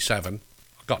 77.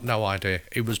 I've got no idea.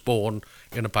 He was born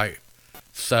in about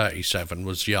 37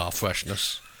 was Ya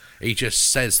Freshness. He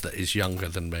just says that he's younger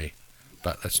than me,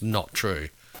 but that's not true.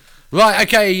 Right,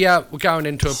 okay, we're going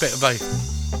into a bit of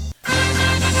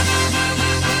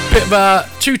a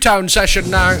two-tone session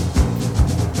now.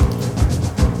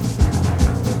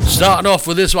 Starting off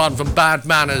with this one from Bad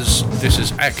Manners. This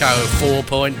is Echo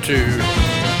 4.2.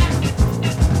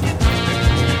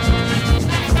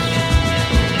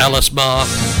 Ellis Marr,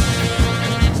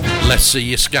 let's see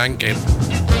you skanking.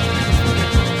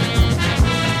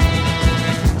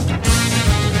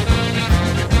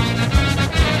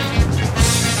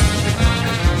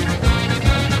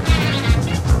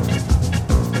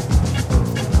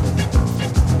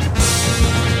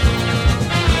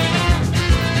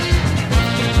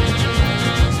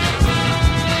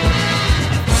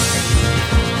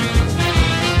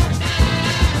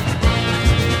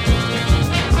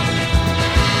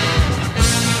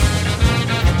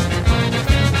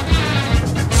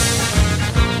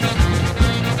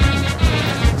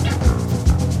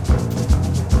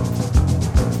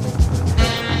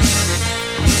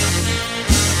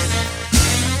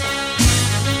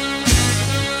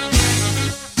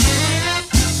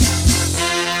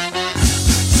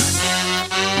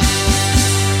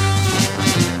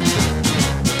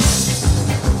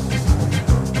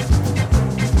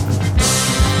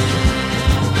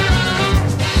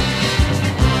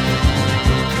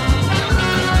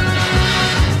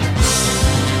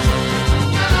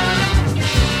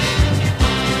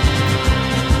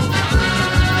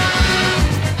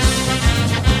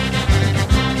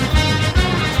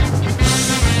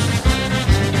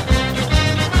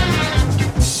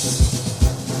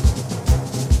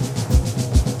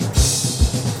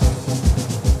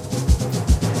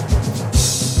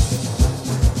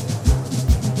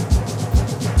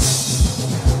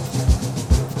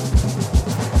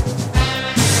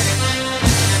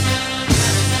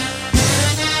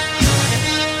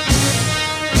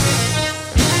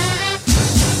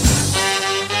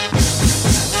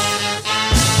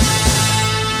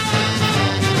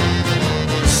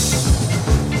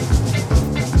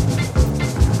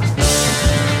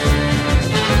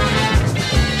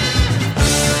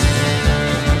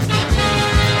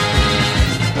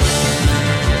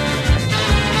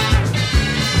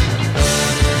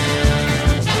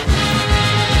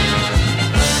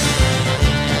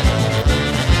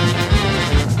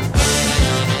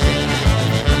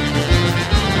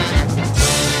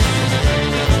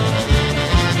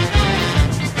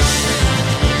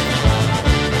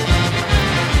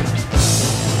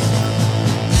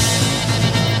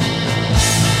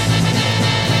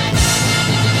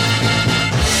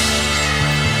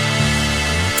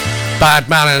 Bad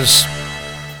Manners.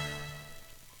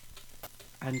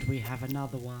 And we have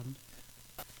another one.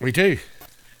 We do.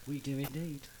 We do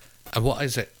indeed. And what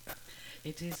is it?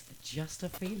 It is Just a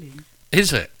Feeling.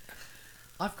 Is it?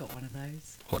 I've got one of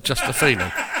those. What, Just a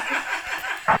Feeling?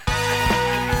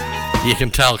 You can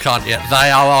tell, can't you?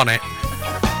 They are on it.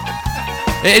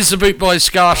 It is the Boot Boys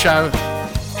Ska Show.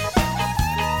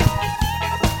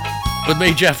 With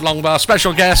me, Jeff Longbar.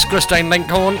 Special guest, Christine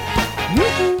Linkhorn.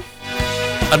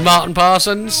 And Martin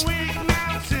Parsons.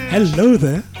 Hello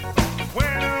there.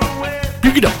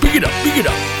 Pick it up, pick it up, pick it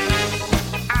up.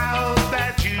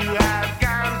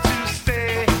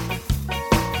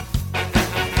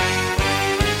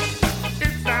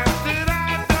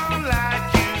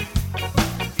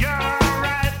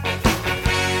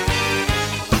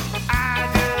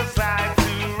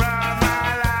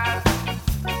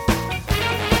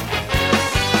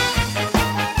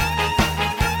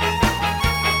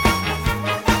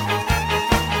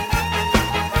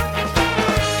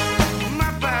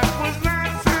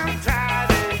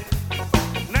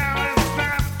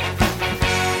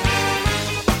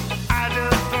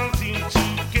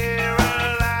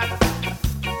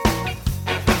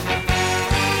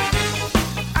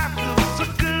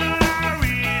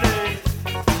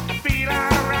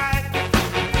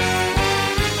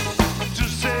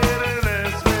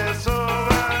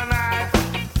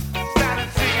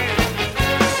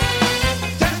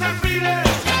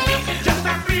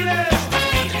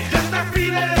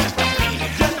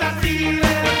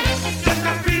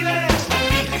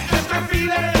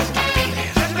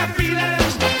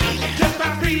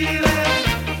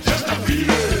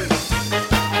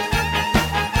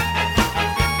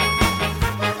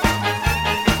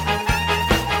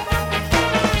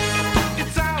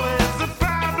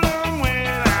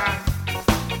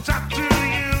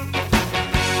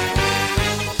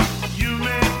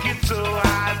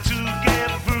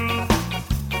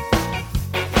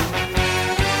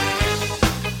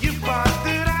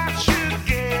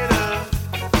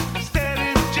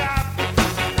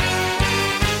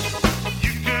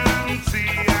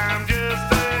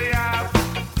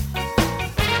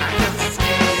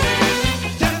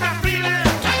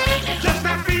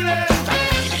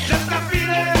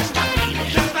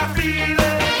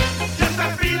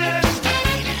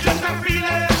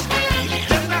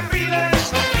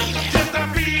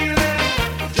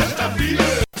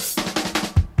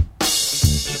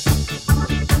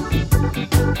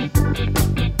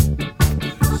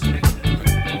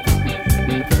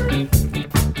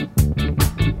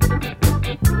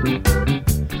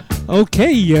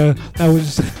 Okay, that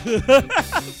was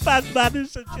Bad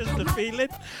Manners and Just a Feeling.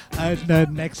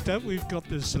 And next up, we've got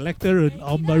the Selector and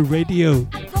On My Radio.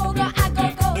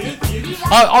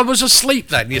 I was asleep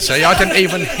then, you see. I didn't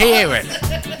even hear it.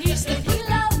 He said he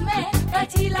loved me,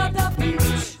 but he loved the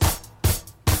beach.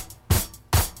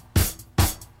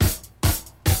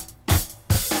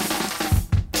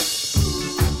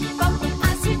 But when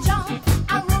I see John,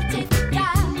 I wrote it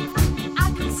down.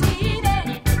 I could see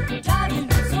it, driving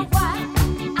me so wild.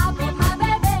 I bought my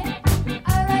baby a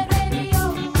red radio.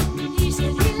 He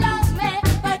said he loved me,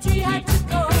 but he had to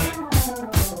go.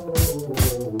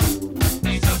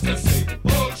 He's just a same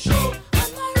old show. On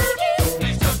my radio.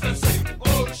 He's just the same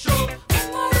old show. On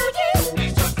my radio.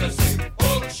 He's just the same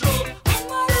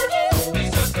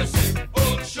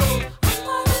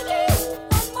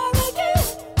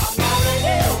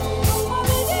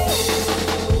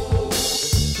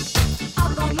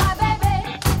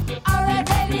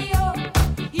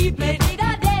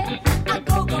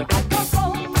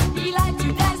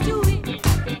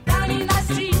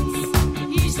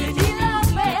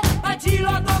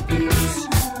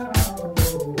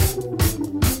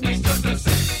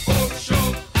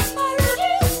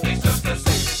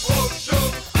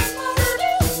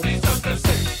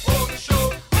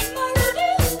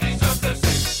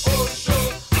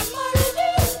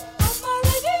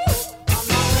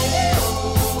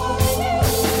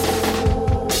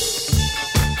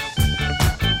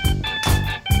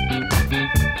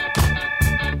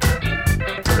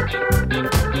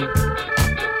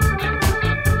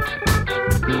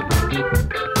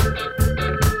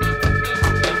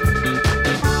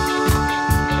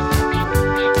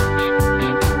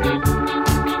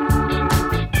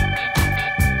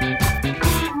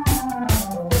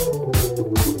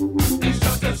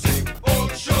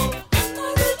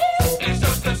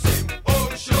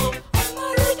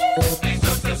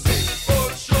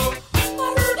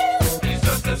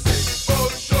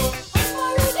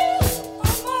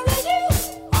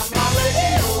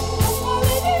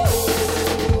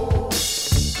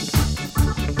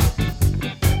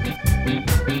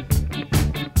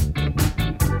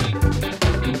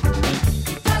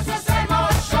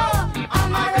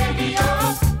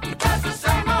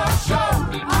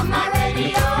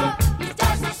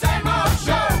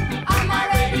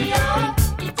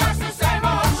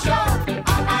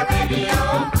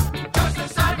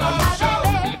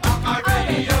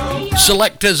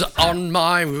Selectors on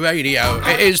my radio.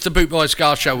 It is the Bootboy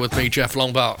Ska Show with me, Jeff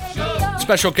Longbar.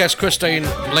 Special guest Christine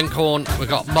Linkhorn. We've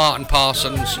got Martin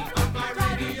Parsons.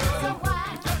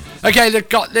 Okay, they've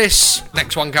got this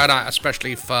next one going out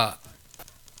especially for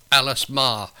Alice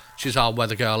Marr. She's our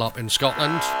weather girl up in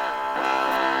Scotland.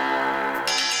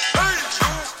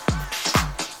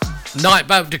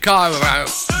 Nightboat to Cairo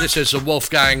out. This is the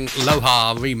Wolfgang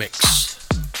Loha remix.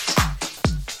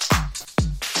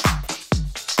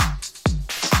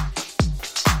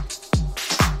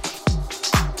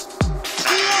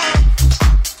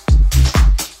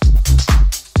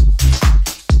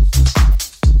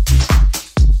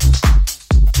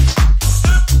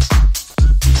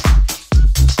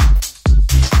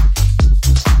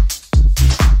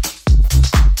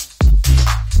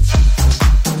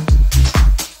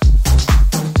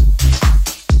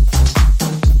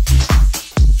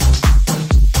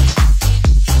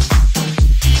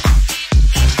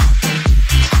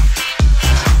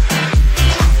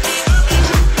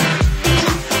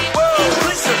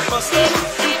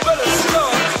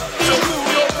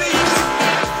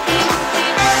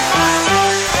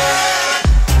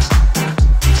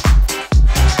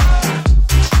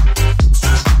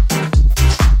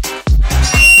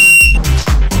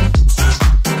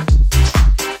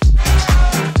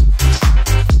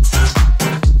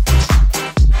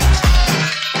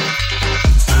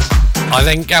 I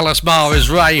think Alice Marr is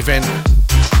raving.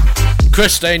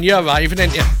 Christine, you're raving,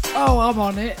 ain't you? Oh, I'm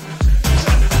on it.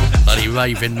 Bloody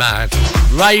raving mad.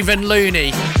 Raving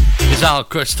loony is our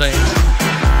Christine.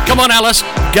 Come on, Alice,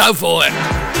 go for it.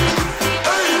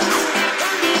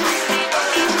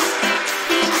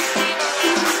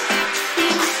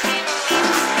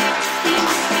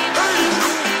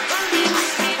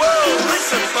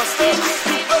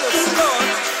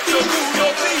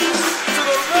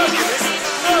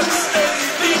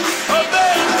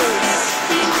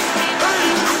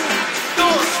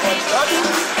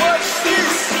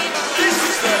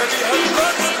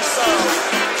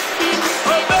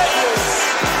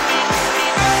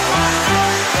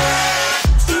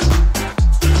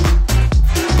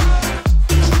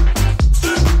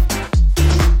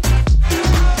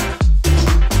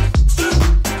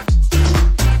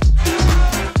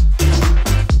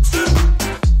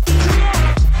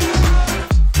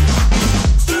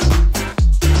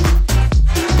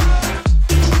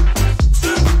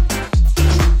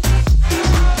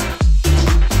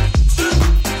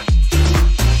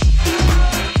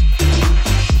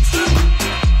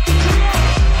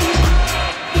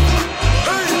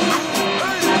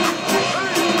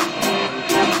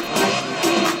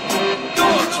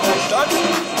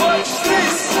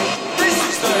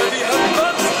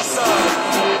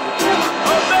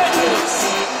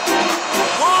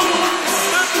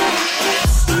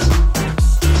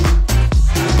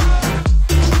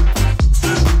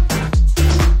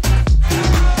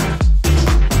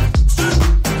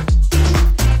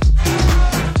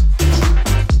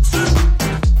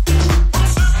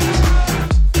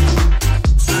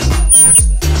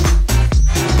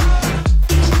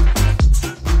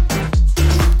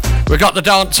 Got the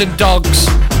dancing dogs.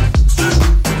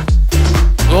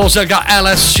 We've also got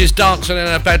Alice, she's dancing in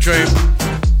her bedroom.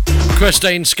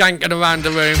 Christine skanking around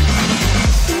the room.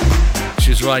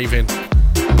 She's raving.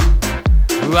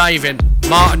 Raving.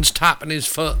 Martin's tapping his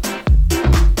foot.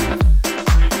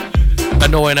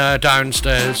 Annoying her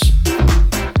downstairs.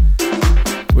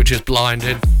 Which is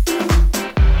blinding.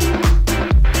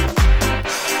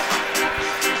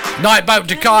 Nightboat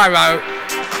to Cairo.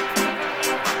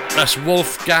 That's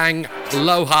Wolfgang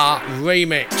Loha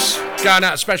remix. Going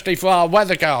out especially for our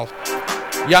weather girl,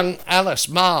 young Alice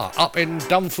Marr, up in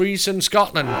Dumfries in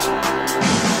Scotland.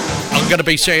 I'm going to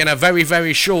be seeing her very,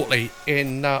 very shortly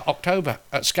in October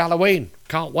at Scalloween.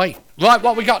 Can't wait. Right,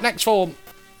 what we got next for?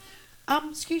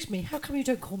 Excuse me, how come you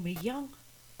don't call me young?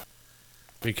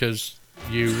 Because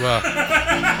you... Be careful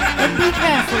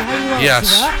how you answer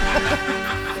yes.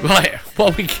 that. Right,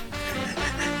 what we...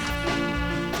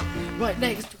 Right,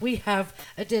 next we have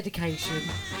a dedication.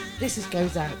 This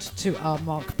goes out to our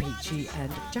Mark Peachy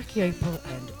and Jackie Opal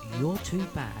and You're Too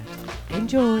Bad.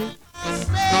 Enjoy.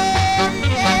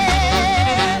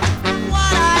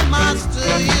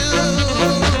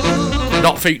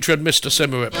 Not featuring Mr.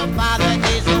 Simmerip.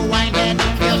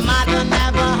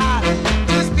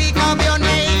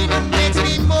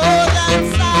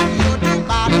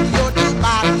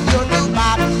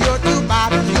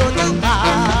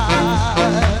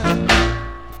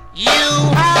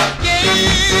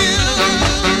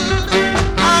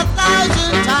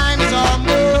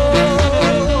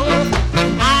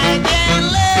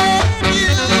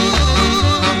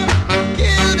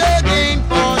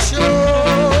 Sure.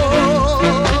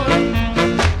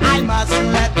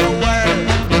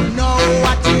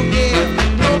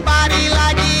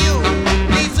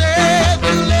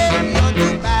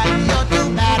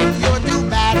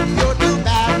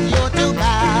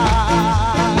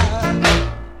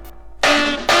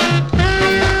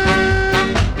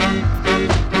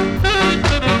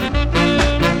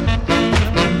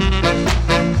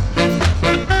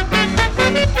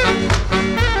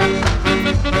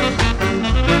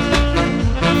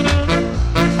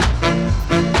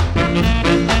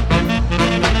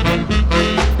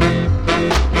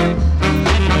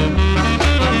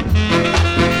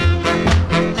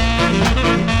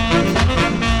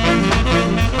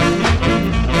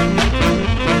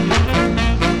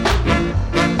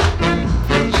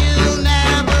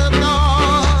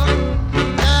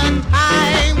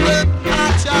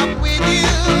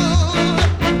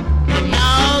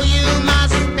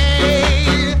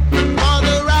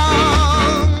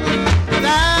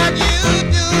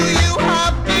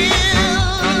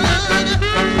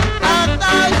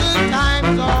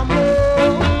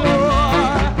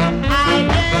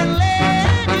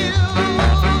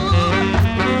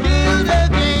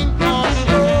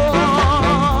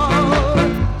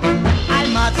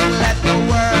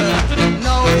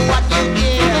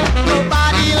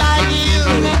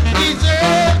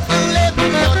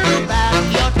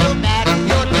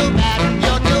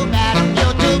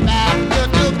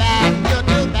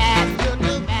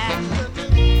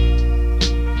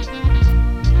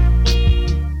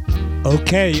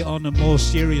 Okay, on a more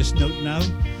serious note now,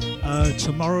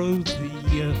 tomorrow,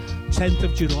 the 10th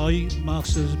of July,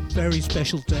 marks a very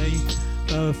special day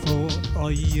for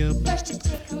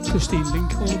Christine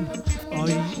Lincoln.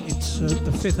 It's the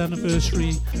 5th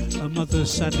anniversary. Her mother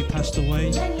sadly passed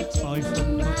away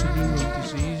from motor neuron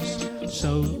disease.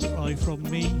 So from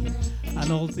me and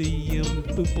all the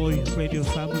Boot Boy Radio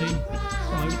family,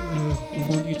 we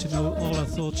want you to know all our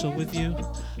thoughts are with you.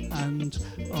 And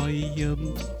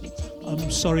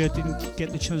I'm sorry I didn't get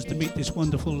the chance to meet this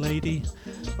wonderful lady.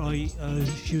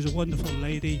 She was a wonderful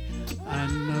lady,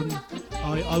 and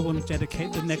I want to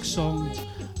dedicate the next song,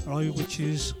 which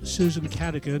is Susan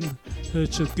Cadogan,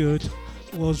 Hurt So Good,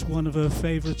 was one of her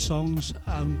favourite songs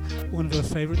and one of her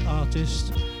favourite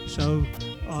artists. So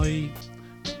I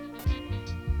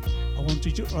want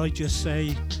to just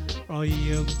say I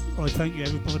thank you,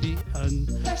 everybody, and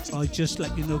I just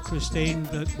let you know, Christine,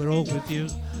 that we're all with you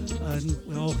and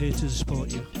we're all here to support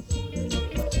you.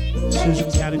 Susan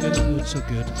Cadogan, Hurt So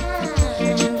Good.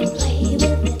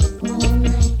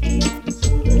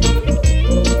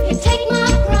 You take my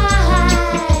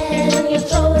pride and you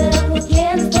throw it up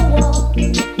against the wall.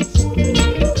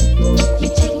 You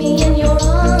take me in your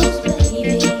arms,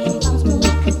 baby, and bounce me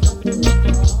like a ball.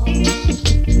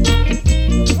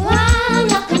 I'm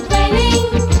not complaining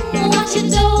what you're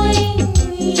doing,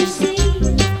 you see.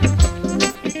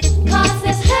 'Cause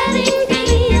this hurting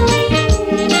feeling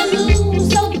is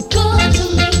so good to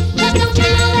me. But don't you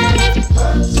know that it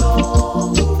hurts so?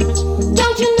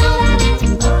 Don't you know that it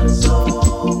hurts so?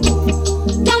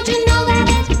 Don't you know that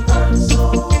it hurts so?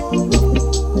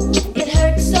 It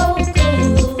hurts so good.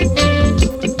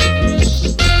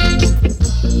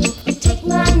 You take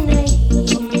my name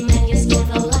and you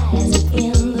scandalize it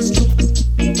in the street.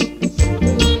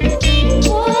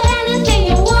 Well, anything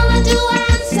you wanna do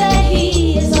and say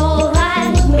is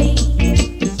alright with me.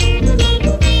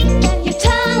 And you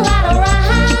turn right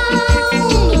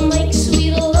around and make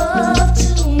sweet love to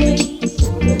me.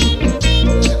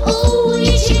 Oh,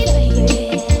 easy baby,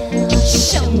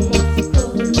 show me what's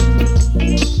good.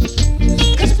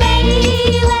 'Cause baby,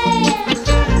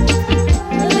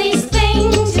 these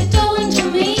things you're doing to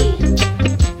me,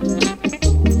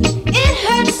 it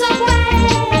hurts so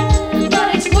bad, but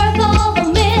it's worth all the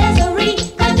misery.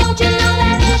 'Cause don't you know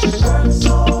that it hurts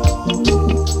so?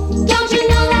 Don't you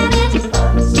know that it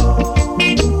hurts so?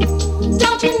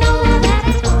 Don't you know that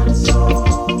it hurts so?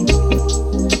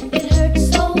 It hurts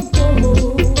so good.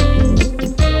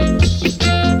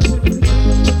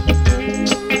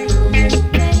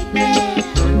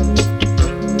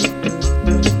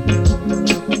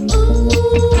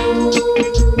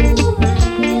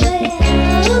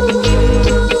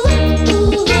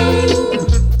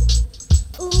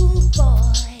 Ooh, boy,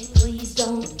 please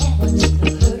don't ever take the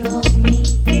hurt off me.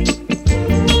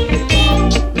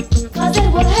 'Cause it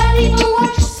would hurt even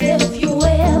worse if you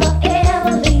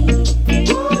ever leave.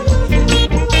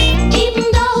 Even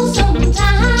though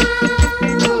sometimes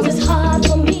it's hard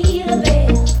for me to bear.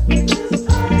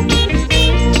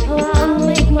 I'll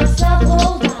make myself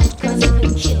hold out, 'cause if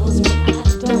it kills me, I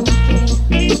don't care.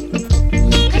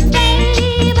 'Cause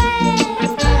baby,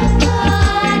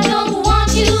 I don't want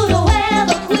you to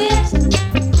ever quit.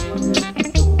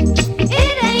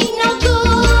 It ain't no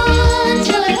good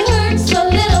till it hurts a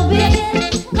little bit.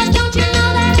 'Cause don't you know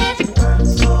that it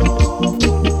hurts so?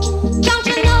 Don't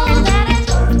you know that it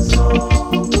hurts so?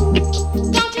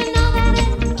 Don't you know that it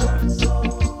hurts so?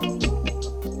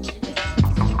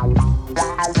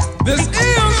 This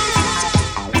is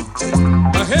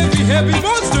a heavy, heavy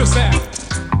monster sound.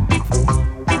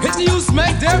 Hitting you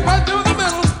smack dab right through the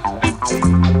middle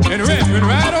and ripping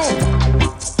right on.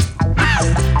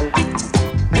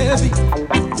 Heavy,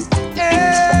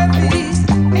 heavy,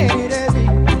 heavy, heavy,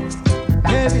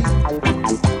 heavy,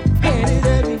 heavy,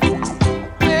 heavy,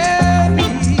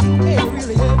 heavy,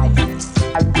 really heavy.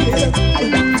 Get up,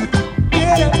 baby.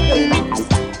 Get up, baby.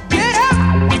 Get up,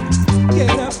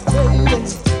 get up, baby.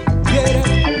 Get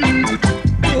up,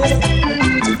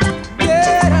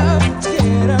 get up,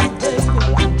 get up, get up, baby.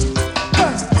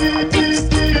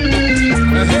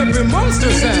 A heavy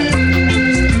monster sound.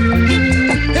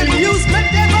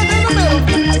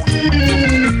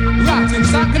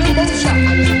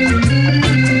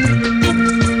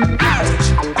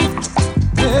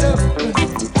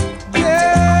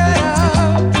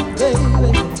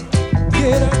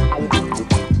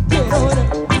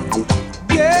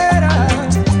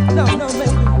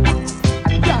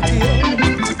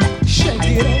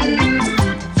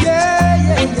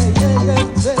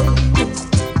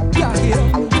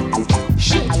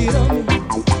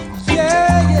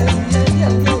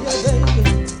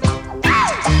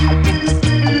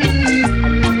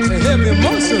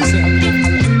 yourself.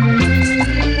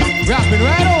 Rapping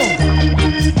right on.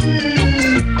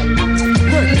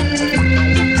 Work it.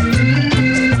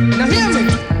 Now hear me.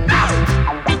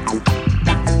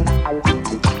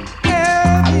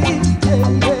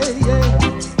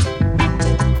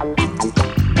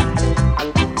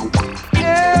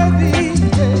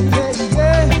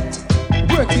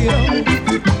 Work it on.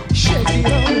 Shake it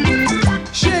on.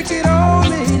 Shake it on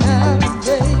me now,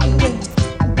 baby.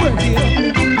 Work it on.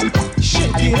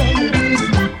 Shake it on.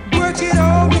 Work it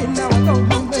on me now,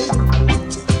 come on, baby.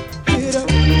 Get up.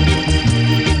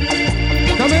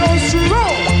 Coming on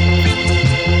strong.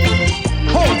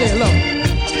 Hold that low.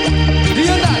 Do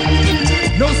you like?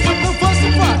 No slip, no fuss, no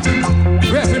fight.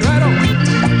 Rap it right on.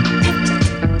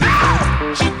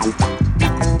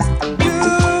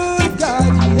 Good God,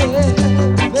 yeah,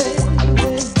 baby.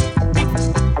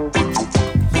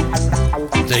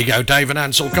 There you go, Dave and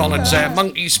Ansel Collins there,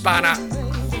 Monkey Spanner.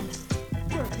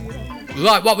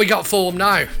 Right, what we got for them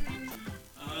now?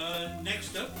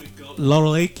 Next up, we've got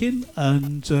Laurel Aitken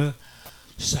and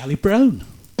Sally Brown.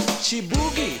 She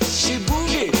boogie, she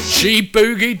boogie. She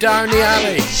boogie down the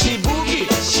alley. She boogie,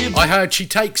 she I heard she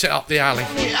takes it up the alley.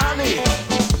 Annie,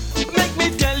 make me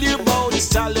tell you about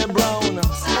Sally Brown.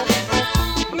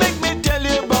 Make me tell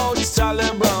you about Sally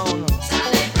Brown.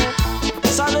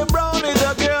 Sally Brown is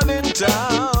a girl in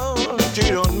town. She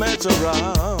don't mess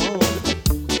around.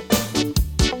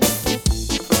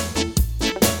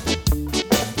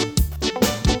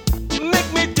 Make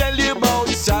me tell you about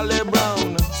Sally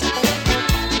Brown.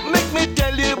 Make me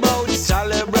tell you about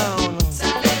Sally Brown.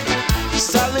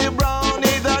 Sally Brown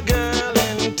is a girl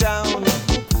in town.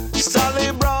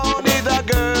 Sally Brown is a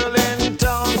girl in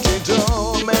town. She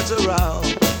don't mess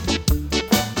around.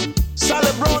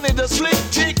 Sally Brown is a slick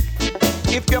chick.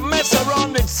 If you mess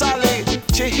around with Sally,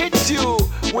 she hits you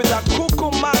with a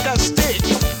cuckoo-maca stick.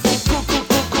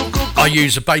 I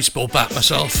use a baseball bat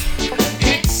myself.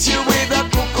 Hits you with a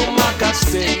cuckoo-maca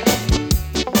stick.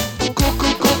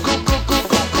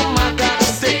 Cuckoo-maca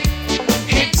stick.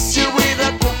 Hits you with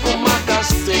a cuckoo-maca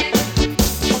stick.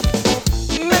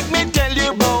 Make me tell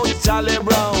you about Sally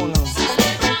Brown.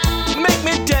 Make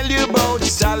me tell you about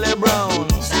Sally Brown.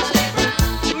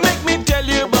 Make me tell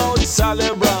you about Sally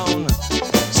Brown.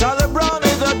 Sally Brown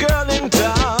is a girl in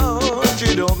town.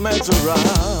 She don't mess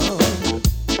around.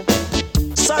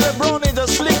 Sally Brown is a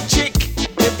slick chick.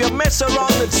 If you mess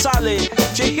around with Sally,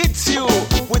 she hits you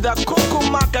with a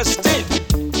cuckoo-maca stick.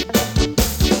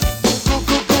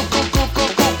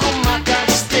 Cuckoo-maca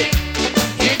stick.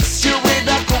 Hits you with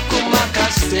a cuckoo-maca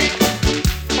stick.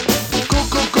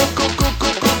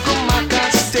 Cuckoo-maca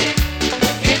stick.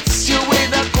 Hits you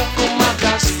with a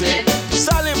cuckoo-maca stick.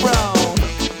 Sally Brown,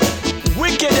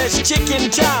 wickedest chick in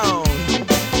town.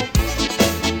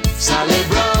 Sally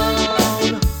Brown.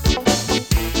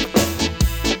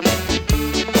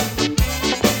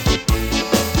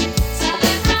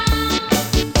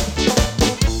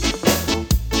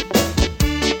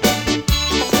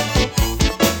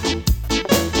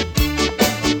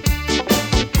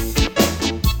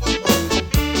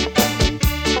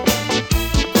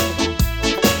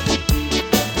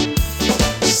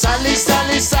 Sally,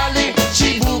 Sally, Sally,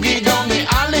 she boogie down the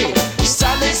alley.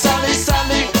 Sally, Sally,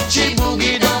 Sally, she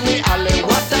boogie down the alley.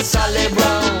 What a Sally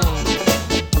Brown.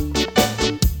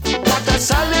 What a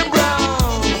Sally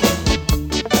Brown.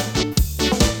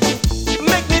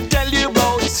 Make me tell you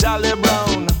about Sally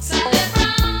Brown.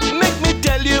 Make me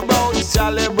tell you about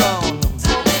Sally Brown.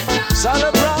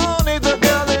 Sally Brown is a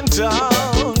girl in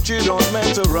town. She don't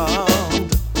mess around.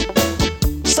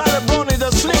 Sally Brown is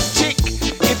a slick chick.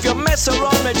 If you mess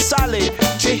around with Sally,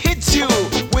 she hits you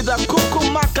with a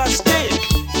cuckoo-maca stick.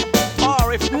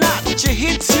 Or if not, she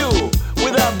hits you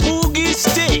with a boogie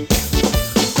stick.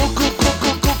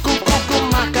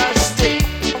 Cuckoo-maca stick.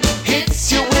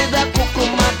 Hits you with a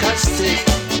cuckoo-maca stick.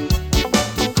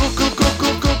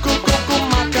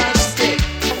 Cuckoo-maca stick.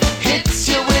 Hits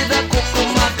you with a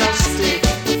cuckoo-maca stick.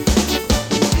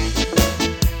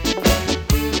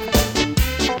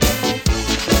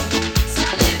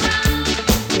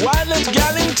 Wildest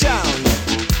gal in town.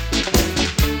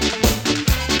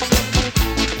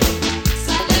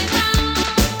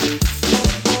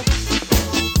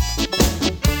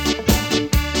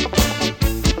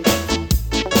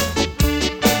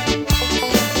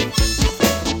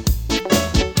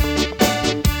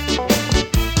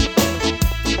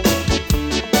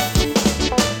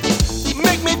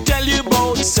 Make me tell you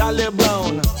about Sally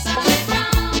Brown.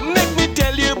 Make me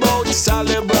tell you about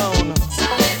Sally Brown.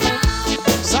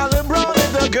 Sally Brown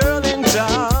is a girl in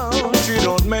town. She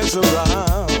don't mess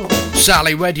around.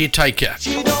 Sally, where do you take her?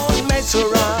 She don't mess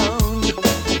around.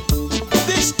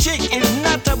 This chick is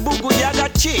not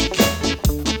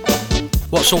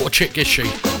What sort of chick is she?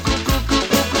 Hits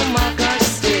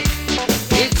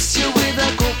you with a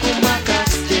cucumaka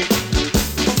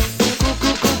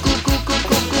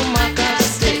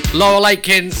stick. Laurel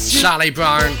Aitken, Sally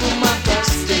Brown. Cucumaka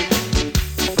stick.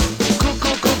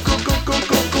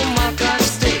 Cucumaka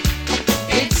stick.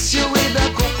 Hits you with a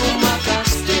cucumaka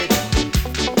stick.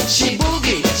 She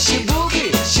boogie, she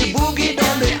boogie, she boogie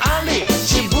down the alley.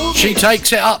 She boogie. She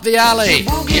takes it up the alley.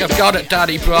 You've got it,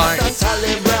 Daddy Brown.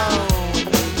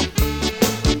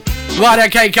 Right,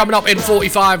 okay, coming up in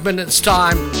 45 minutes'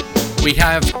 time, we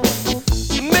have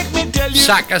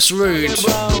Sakas Rude,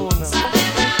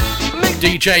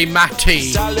 DJ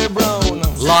Matty,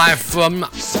 live from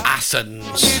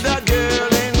Athens.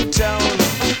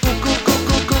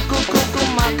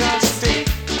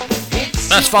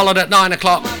 That's followed at 9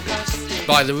 o'clock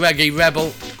by the Reggae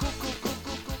Rebel.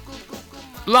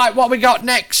 Right, what we got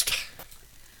next?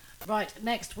 Right,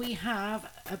 next we have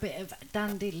a bit of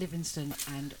Dandy Livingston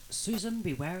and Susan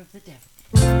Beware of the Devil.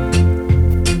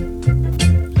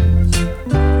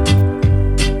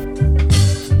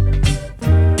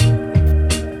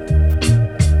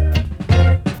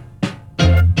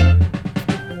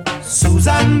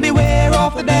 Susan, beware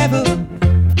of the devil.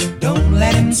 Don't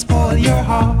let him spoil your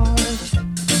heart.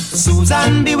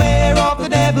 Susan, beware of the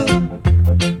devil.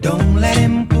 Don't let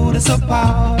him put us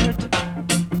apart.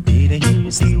 Did I hear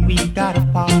you say we got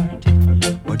apart?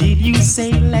 Or did you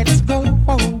say let's go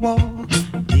for a walk?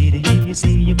 Did I hear you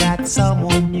say you got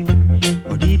someone new?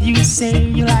 Or did you say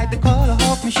you like the color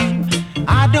of my shoe?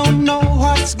 I don't know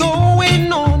what's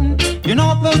going on. You're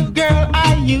not the girl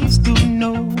I used to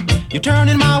know. You're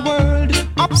turning my world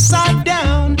upside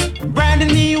down,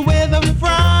 branding me with a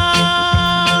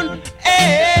frown.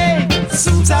 Hey,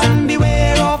 Susan,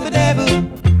 beware of the devil.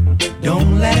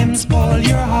 Don't let him spoil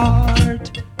your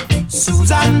heart.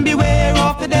 Susan, beware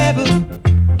of the devil.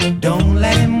 Don't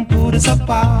let him put us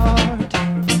apart.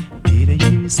 Did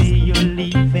you say you're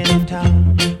leaving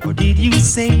town? Or did you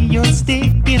say you're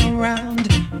sticking around?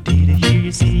 Did I hear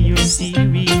you say you're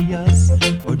serious?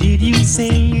 Or did you say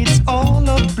it's all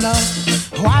a bluff?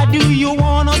 Why do you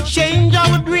wanna change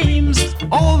our dreams?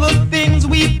 All the things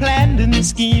we planned and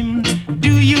schemed.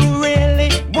 Do you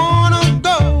really wanna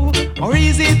go? Or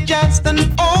is it just an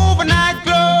overnight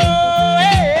glow?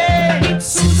 Hey,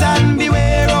 Susan,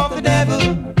 beware of the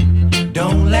devil.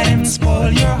 Don't let him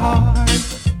spoil your heart.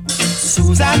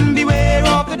 Susan, beware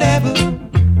of the devil.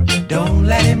 Don't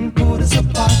let him put us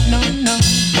apart, no, no.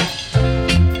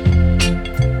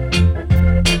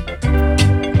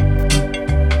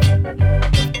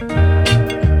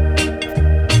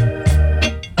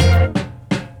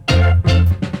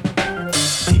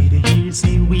 Did you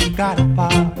say we got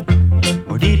apart?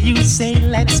 Or did you say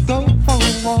let's go for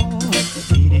a walk?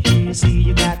 Did you say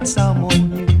you got someone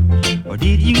new? Or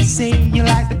did you say you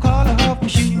like the color of my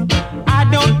shoe? I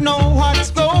don't know what's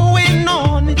going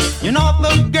on. You're not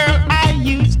the girl I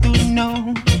used to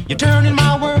know. You're turning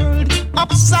my world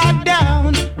upside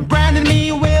down, branding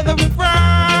me with a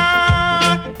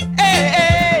frown. Hey,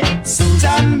 hey,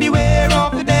 Susan, beware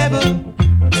of the devil.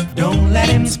 Don't let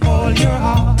him spoil your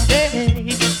heart. Hey,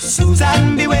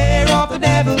 Susan, beware of the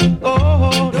devil.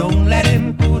 Oh, don't let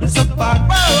him put us apart.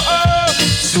 Oh, oh,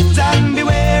 Susan,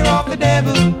 beware of the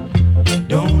devil.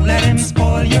 Don't let him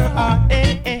spoil your heart.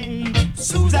 Hey, hey,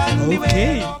 Susan,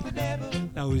 beware of the devil.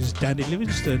 That was Danny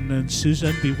Livingston and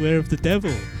Susan Beware of the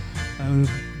Devil.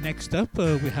 Next up,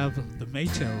 we have the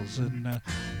Maytals. And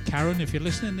Karen, if you're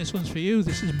listening, this one's for you.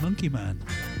 This is Monkey Man.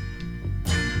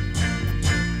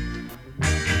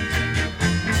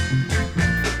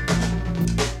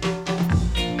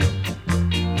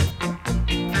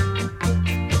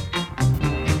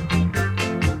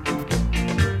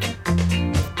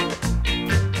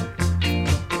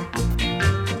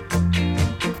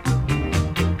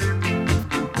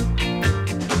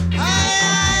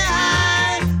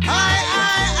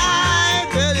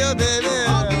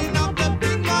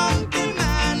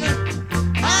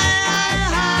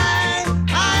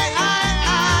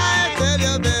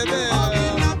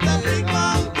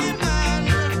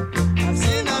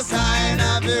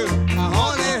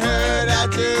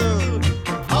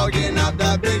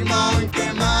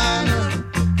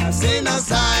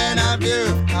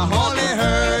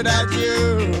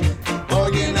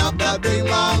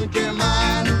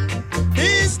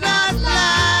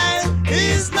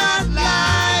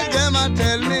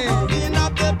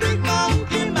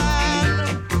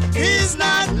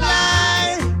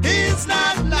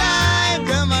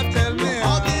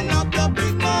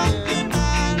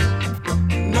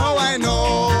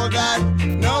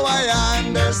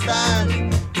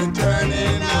 You're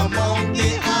turning a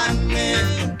monkey on me.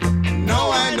 Now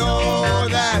I know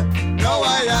that.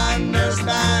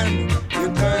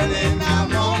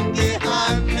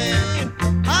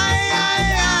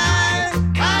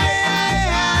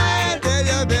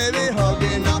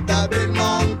 big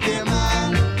monkey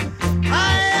man.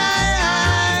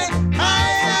 Hi,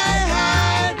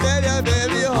 tell your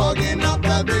baby hugging up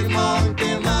the big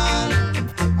monkey man.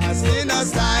 I see no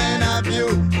sign of you,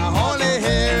 I only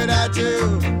hear that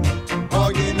you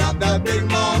hugging up the big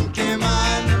monkey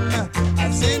man.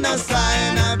 I see no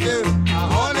sign of you, I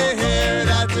only hear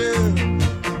that you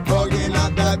hugging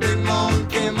up the big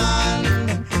monkey man.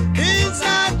 He's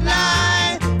not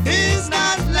lying,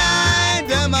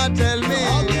 them a tell me.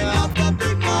 Hugging up the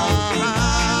big monkey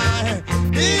man.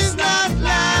 He's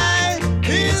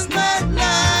not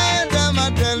lying, them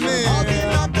a tell me.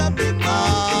 Hugging up the big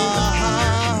monkey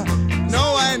man.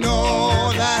 Now I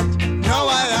know that, now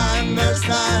I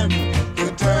understand.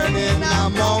 You're turning a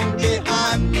monkey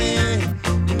on me.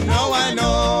 Now I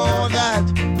know that,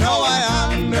 now I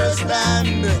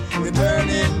understand. You're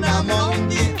turning a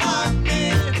monkey on me.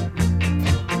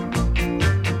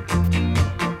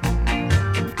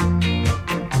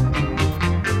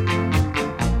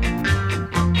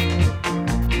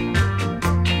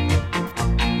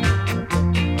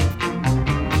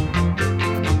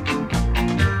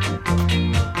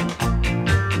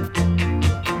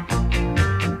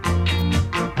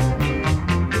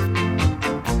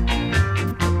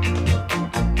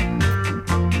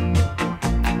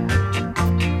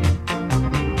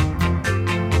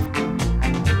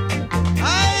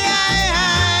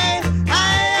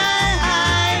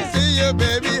 See your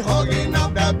baby hugging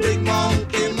up that big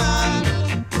monkey man.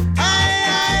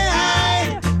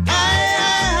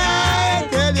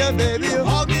 Tell your baby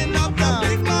hugging up that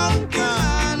big monkey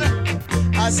man.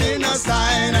 I see no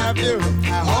sign of you,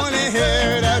 I only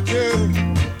hear that you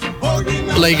hugging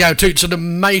up. There you go, Toots and the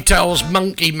Maytals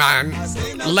Monkey Man.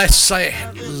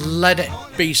 Let it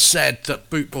be said that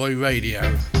Bootboy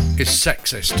Radio is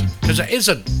sexist, because it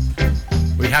isn't.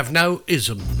 We have no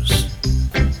isms.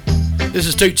 This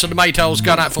is Toots and the Maytals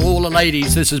going out for all the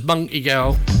ladies. This is Monkey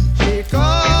Girl. She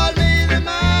called me the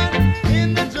man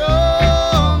in the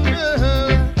jungle.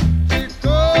 She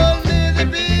called me the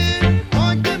big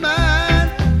monkey man.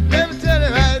 Let me tell you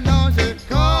right now, she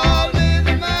called me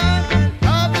the man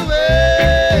of the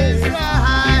wayside.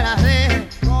 I say,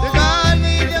 she called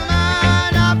me the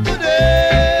man of the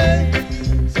day.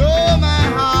 So my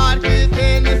heart keeps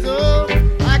telling me so.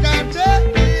 I can't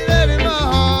take it anymore.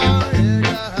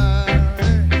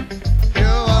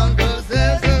 Your uncle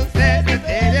says so, says to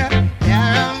tell you,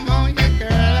 you're a monkey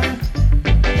girl.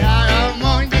 You're a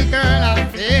monkey girl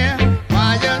out there.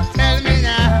 Why you tell me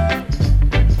now?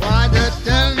 Why you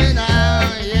tell me now?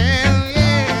 Yeah.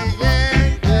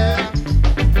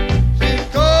 She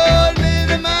called me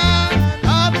the man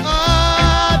of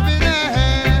happiness.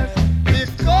 She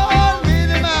called me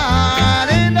the man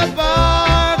in the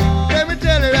park. Let me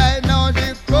tell you right now, she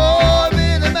called me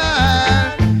the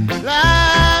man.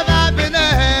 Live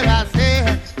happiness, I say.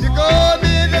 She called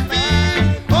me the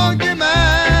big monkey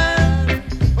man.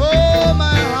 Oh,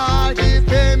 my heart keeps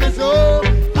telling me so.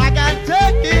 I can't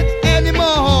take it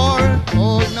anymore.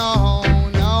 Oh, no.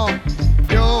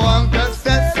 Your uncle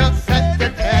says so, says to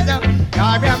tell you,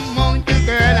 you're a monkey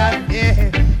girl out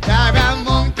there. You're a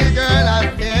monkey girl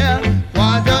out there.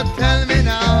 Want to tell me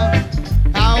now?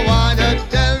 I want to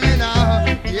tell me now.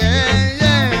 Yeah.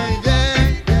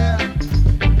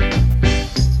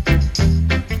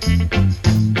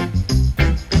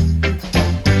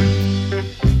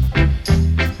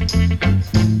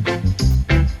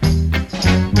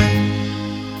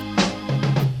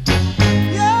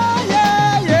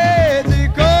 Yeah. She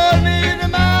called me the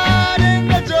man in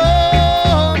the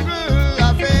jungle. I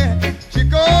said, she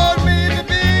called me the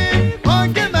big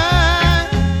monkey man.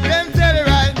 Let me tell you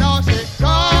right now, she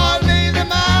called me the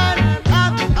man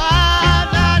of the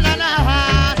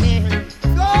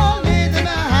called me the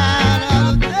man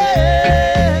of the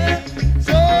day.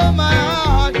 So my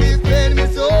heart keeps telling me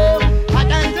so. I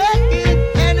can't take it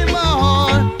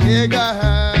anymore. Yeah, girl,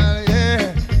 yeah.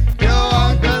 Your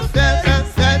uncle says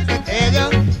to tell you,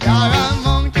 you're a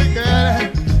monkey girl.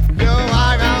 You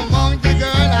are a monkey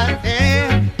girl out there.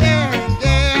 Yeah.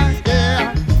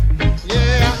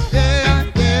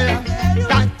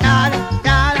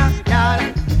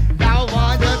 Now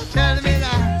want to tell me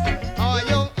that? Oh,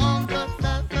 your uncle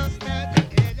says to tell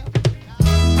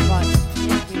Right,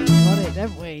 we got it,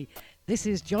 haven't we? This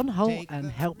is John Holt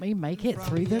and Help Me Make It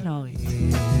Through the Night.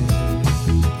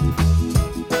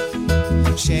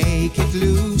 Shake it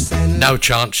loose and No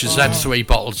chance, she's had 3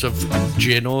 bottles of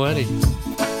gin already.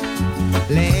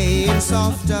 lay it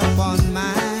soft upon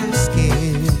my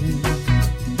skin,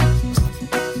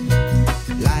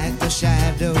 like the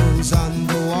shadows on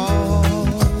the wall.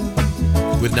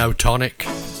 With no tonic.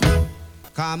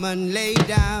 Come and lay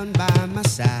down by my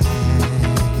side.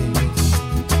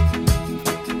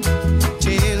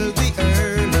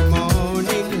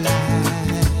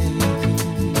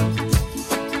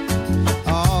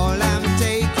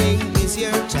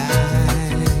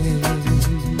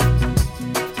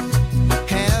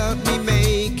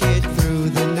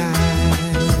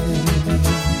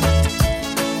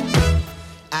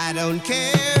 don't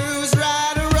care who's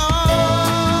right or wrong.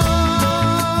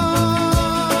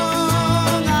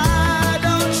 I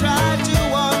don't try to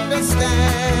understand.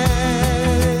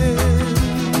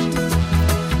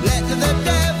 Let the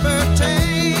devil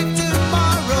take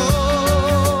tomorrow.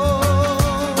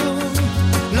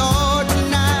 Lord,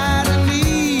 tonight I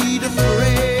need a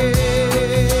friend.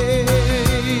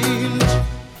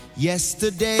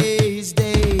 Yesterday's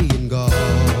day and gone,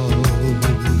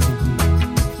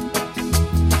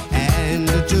 and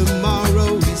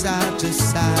tomorrow is out of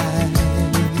sight.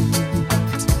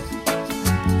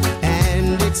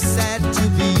 And it's sad to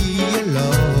be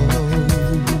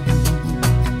alone.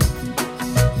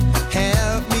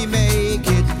 Help me make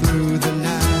it through the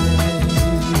night.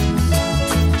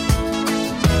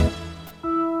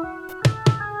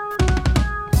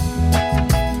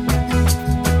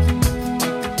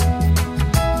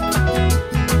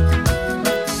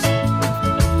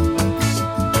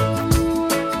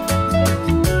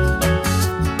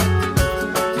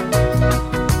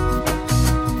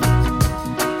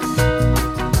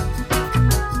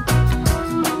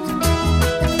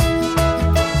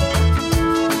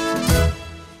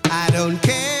 I don't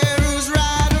care who's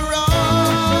right or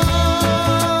wrong.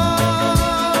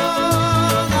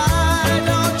 I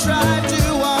don't try to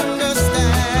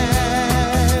understand.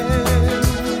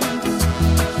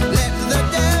 Let the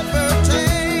devil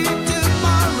take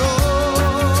tomorrow.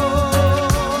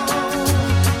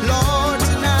 Lord,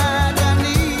 tonight I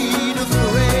need a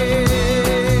friend.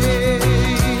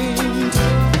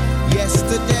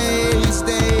 Yesterday's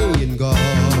day and gone,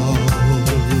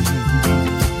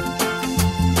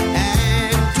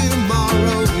 and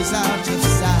tomorrow is out of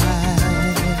sight.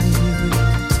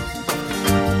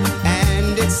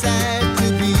 And it's sad to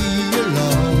be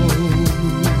alone.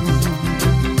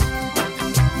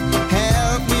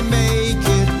 Help me make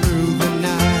it through the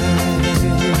night.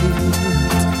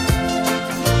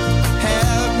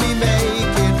 Help me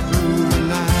make it through the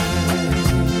night.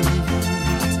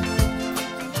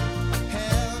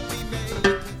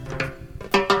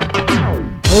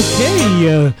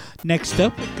 Okay, next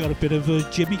up, we've got a bit of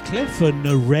Jimmy Cliff and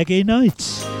Reggae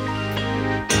Nights.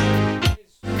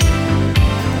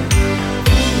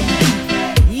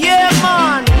 Yeah,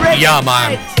 man. Reggae Yeah,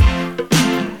 man. night.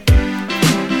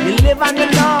 You live on the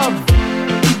love.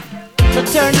 So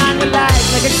turn on the light,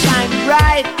 make it shine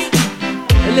bright.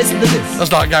 And listen to this.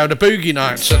 That's like going to boogie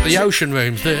nights at the Ocean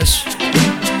Rooms, this.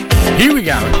 Here we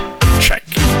go. Check.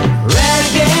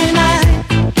 Reggae night.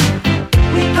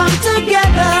 We come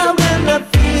together when we're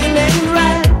feeling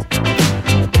right.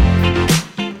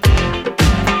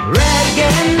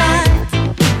 Reggae night.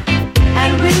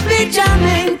 And we'll be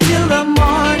jamming till the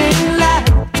morning light.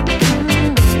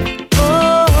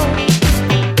 Oh,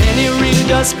 any real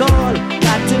just call.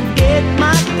 Got to get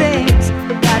my things.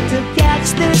 Got to catch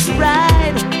this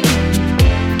ride.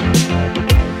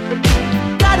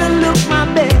 Gotta look my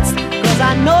best, 'cause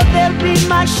I know they'll be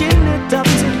mashing it up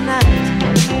tonight.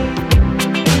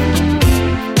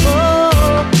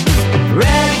 Oh,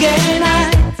 reggae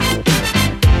night.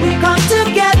 We come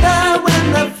together when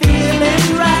the feeling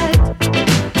right.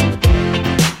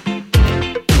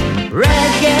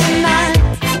 Reggae night.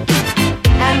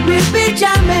 And we'll be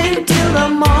jamming till the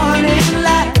morning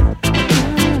light.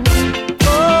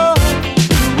 Oh,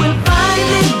 you will find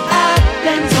it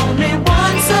happens only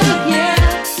once a year.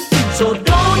 So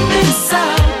don't miss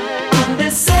out on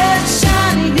this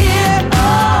session here.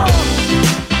 Oh.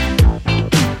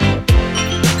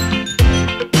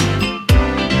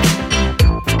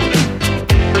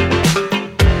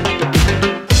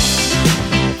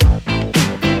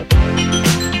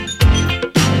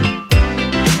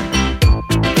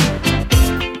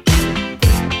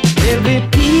 There'll be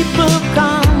people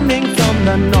coming from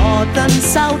the north and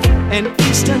south and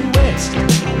east and west.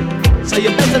 So you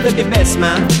better look your best,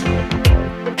 man.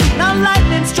 Now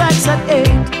lightning strikes at 8,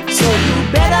 so you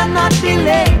better not be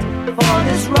late for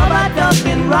this rubber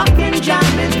dubbing, rockin',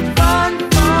 jamming, fun,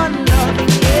 loving,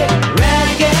 yeah.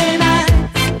 Reggae night.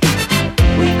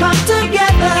 We come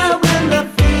together when the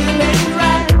feeling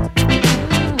right.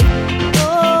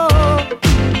 Oh,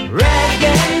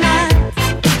 reggae night.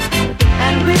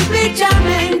 And we'll be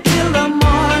jamming till the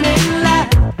morning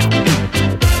light.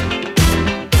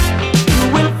 You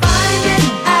will find it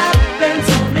happens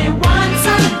only once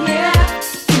a year.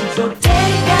 So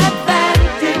take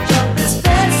advantage of this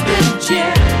festive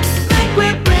cheer. Make we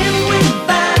bring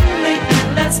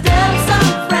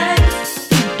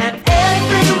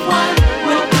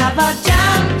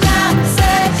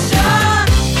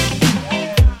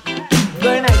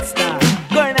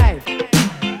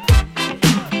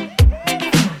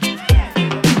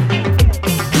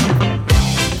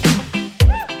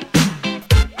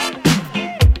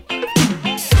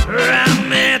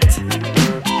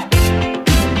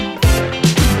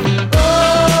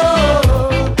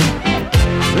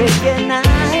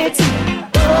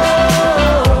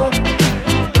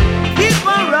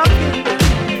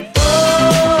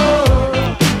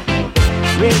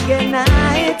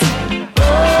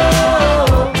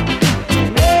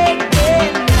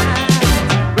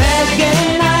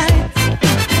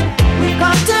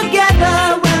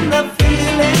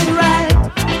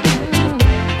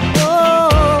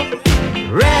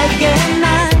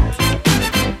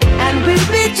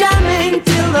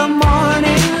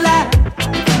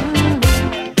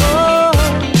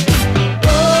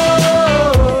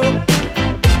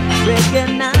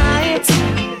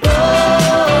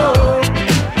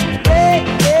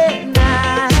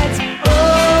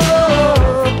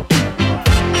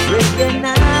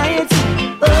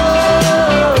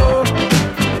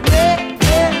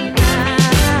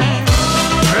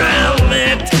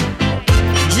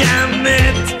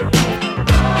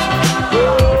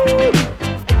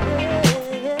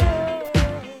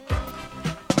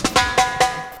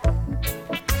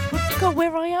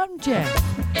on, Jeff?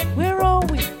 Where are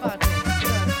we, buddy?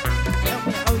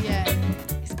 Oh, yeah.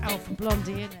 It's Alpha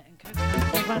Blondie, isn't it? And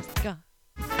Coco Rasta.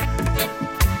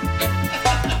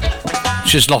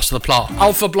 She's lost the plot.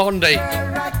 Alpha Blondie.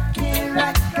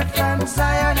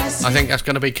 I think that's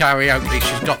going to be karaoke.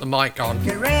 She's got the mic on.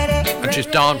 And she's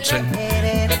dancing.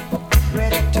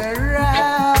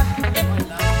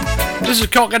 This is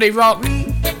Cockney Rock.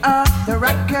 We are the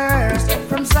rockers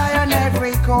from Zion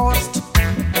every coast.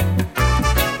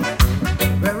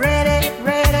 We're ready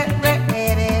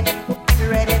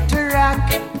to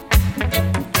rock.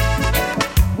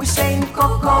 We sing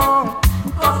Coco,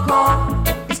 Coco,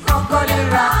 it's Coco de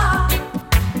rock.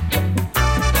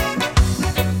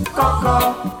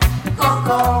 Coco,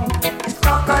 Coco, it's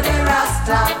Coco de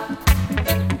Rasta.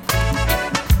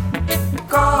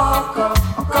 Coco,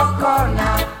 Coco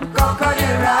now, Coco de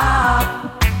rock.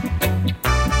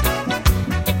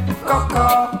 Coco,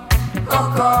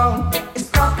 Coco, it's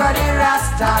Coco de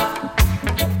Rasta.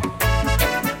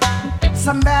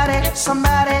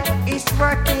 Somebody is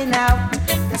working out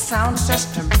the sound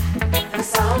system. The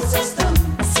sound system.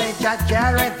 Say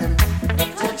Jaja rhythm.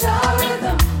 Jaja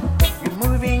rhythm. You're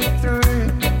moving through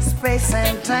space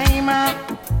and time.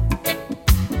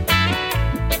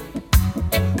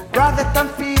 Brother,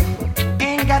 don't fear,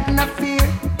 ain't got no fear.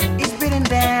 He's beating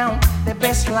down the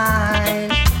best line.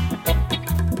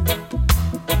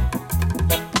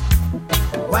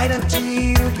 Why don't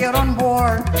you get on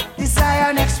board the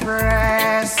Zion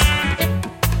Express?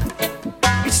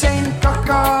 It's saying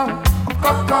Coco,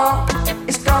 Coco,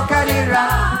 it's Coco de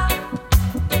rock.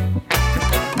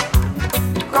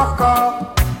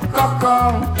 Coco, Coco,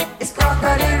 it's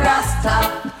Coco de Rasta.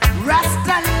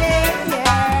 Rasta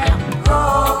yeah.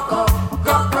 Coco,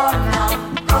 Coco now,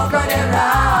 Coco de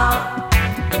rock.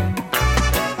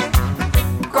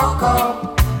 Coco,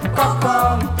 Coco,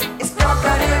 it's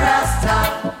Coco de Rasta.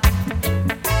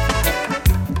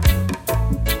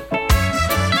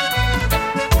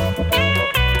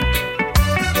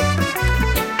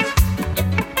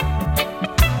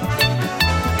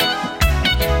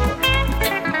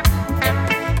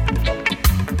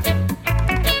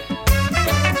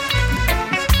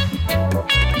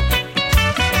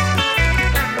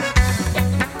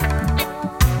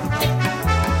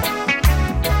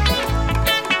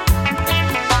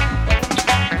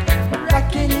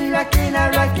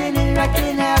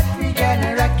 Rockin' out, we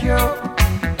gonna rock you.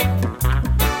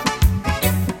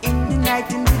 In the night,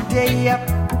 in the day up,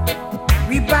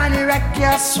 we gonna rock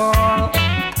your soul.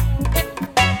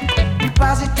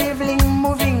 Positively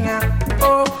moving up,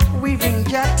 oh, weaving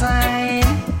your time.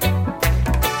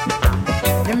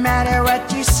 No matter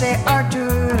what you say or do,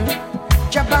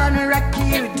 you're gonna rock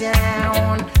you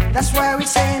down. That's why we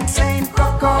saying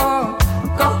Coco,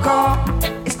 Coco,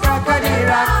 it's Coco de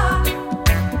rock.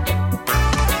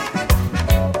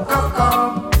 Coco,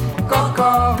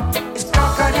 Coco, it's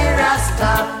Coco de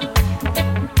Rasta.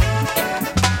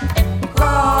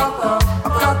 Coco,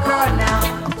 Coco now,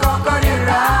 Coco de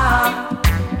rock.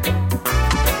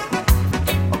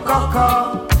 Coco,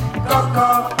 Coco,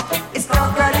 it's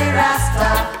Coco de Rasta.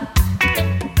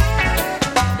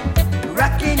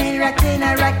 Rockin'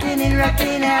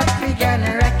 out, we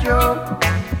gonna rock you.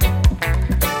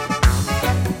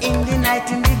 In the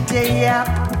night, in the day, yeah.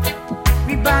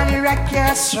 We body rock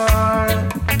your soul.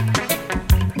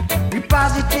 We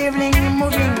positively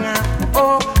moving up,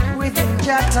 oh, within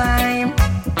your time.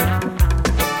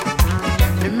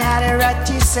 No matter what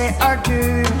you say or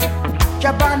do,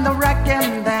 you're bound to rock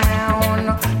them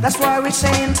down. That's why we're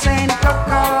saying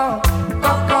Coco,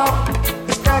 Coco,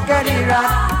 it's Coco de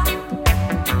rock.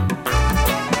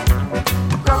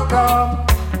 Coco,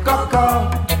 Coco,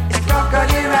 it's Coco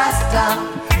de Rasta.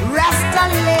 Rasta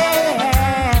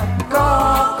land.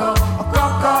 Coco,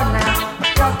 Coco now,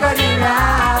 Coco de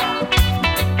rock.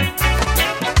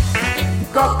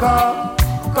 Coco,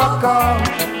 Coco,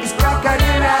 it's Coco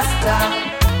de Rasta.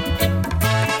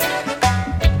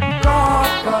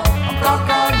 Coco,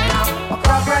 Coco now,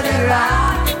 Coco de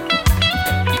rock.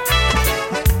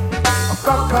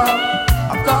 Coco,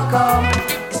 Coco,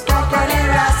 it's Coco de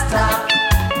Rasta.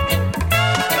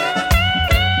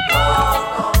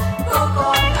 Coco, Coco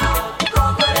now,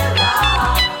 Coco de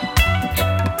rock.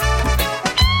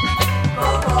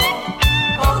 Coco,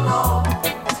 Coco,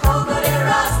 it's Coco de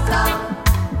Rasta.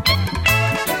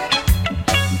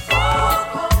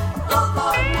 Coco, Coco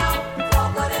now,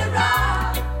 Coco de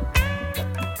rock.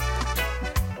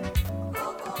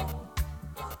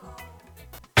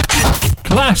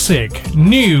 Classic,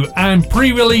 new and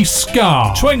pre-release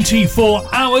ska. 24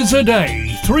 hours a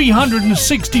day,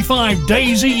 365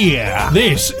 days a year.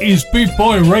 This is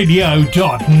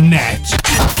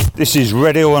bootboyradio.net. This is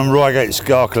Red Hill and Reigate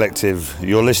Ska Collective.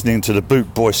 You're listening to the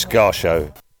Boot Boy Ska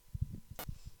Show.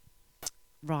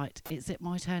 Right, is it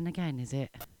my turn again, is it?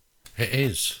 It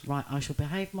is. Right, I shall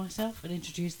behave myself and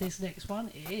introduce this next one.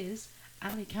 It is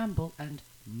Ali Campbell and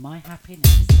My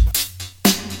Happiness.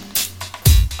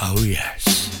 Oh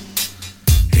yes,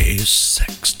 it is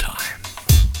sex time.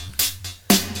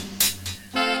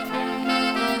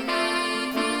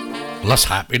 Well, that's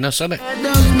happiness, isn't it? That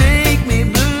don't make me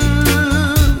blue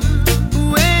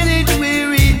when it's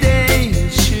weary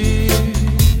days.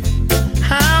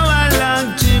 How I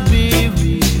long to be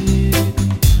with you,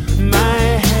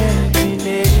 my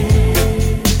happiness.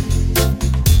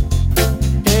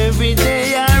 Every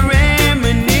day I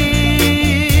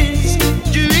reminisce,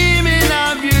 dreaming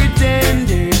of your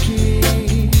tender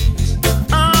kiss.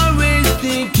 Always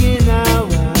thinking how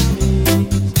I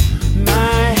miss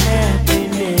my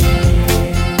happiness.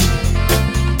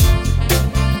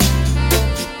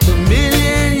 A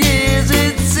million years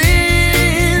it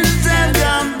seems have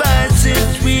gone by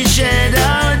since we shared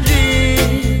our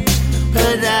dreams,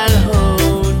 but I'll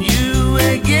hold you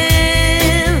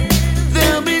again.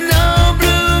 There'll be no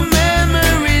blue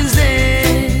memories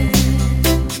then,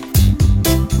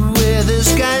 where the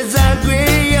skies are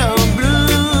gray or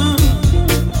blue.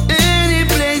 Any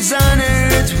place on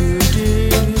earth will do,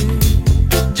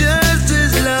 just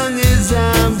as long as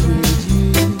I'm with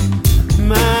you,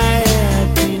 my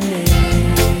happiness.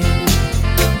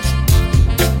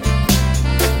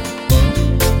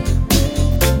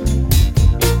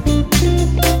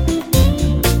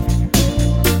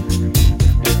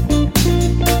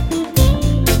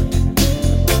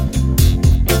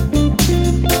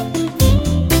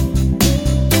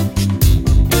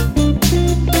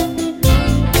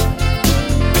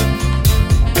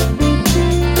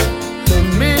 A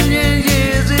million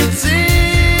years it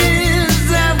seems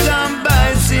have gone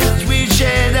by since we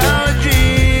shared our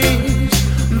dreams,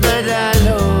 but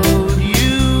I'll hold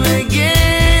you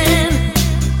again.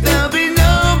 There'll be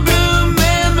no blue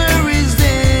memories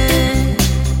then,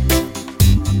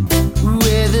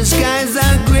 where the skies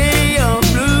are gray or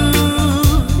blue.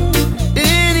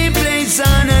 Any place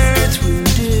on earth will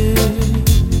do,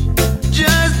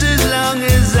 just as long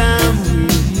as I'm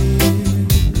with you,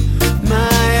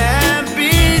 my happiness.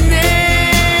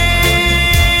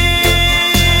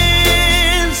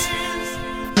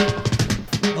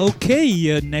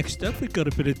 Okay, next up we got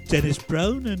a bit of Dennis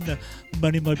Brown and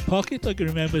Money in My Pocket. I can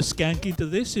remember skanking to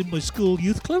this in my school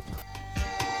youth club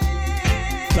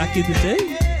back in the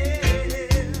day.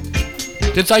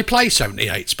 Did they play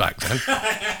 78s back then?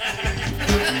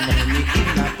 Money in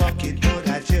my pocket, but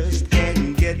I just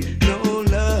can't get no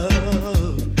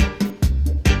love.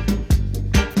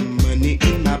 Money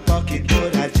in my pocket,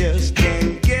 but I just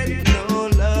can't get no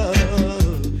love.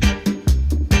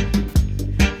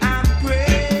 I'm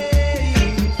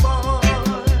praying for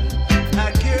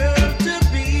a girl to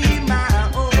be my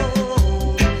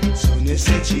own. Sonia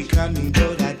said she coming,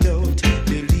 but I don't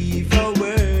believe a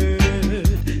word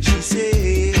she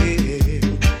said,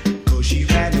 'cause she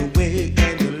ran away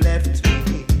and left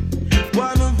me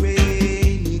one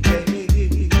rainy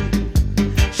day.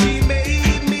 She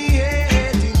made me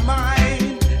hate in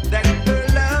mind that her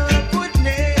love would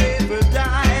never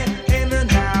die, and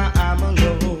now I'm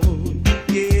alone,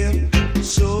 yeah,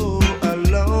 so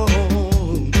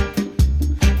alone,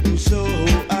 so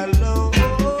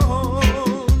alone,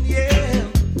 yeah,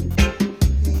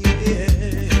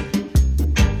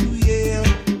 yeah.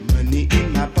 Money in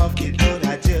my pocket, but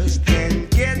I just can't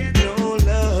get no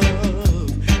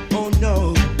love. Oh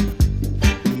no.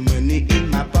 Money in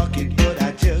my pocket, but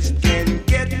I just can't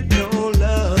get no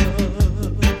love.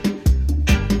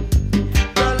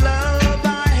 The love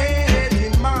I had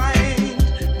in mind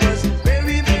was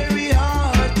very, very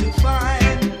hard to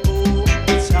find. Oh,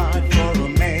 it's hard for a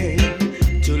man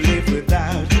to live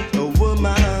without a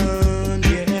woman,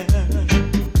 yeah.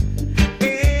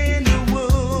 And a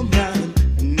woman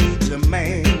needs a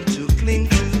man to cling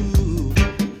to.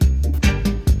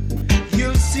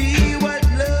 You'll see what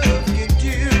love can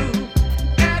do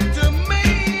after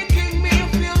making me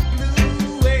feel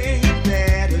blue. Ain't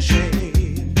that a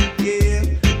shame? Yeah,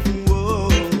 whoa,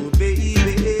 baby.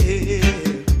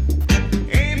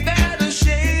 Ain't that a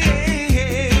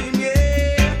shame?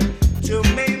 Yeah, to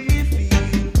make me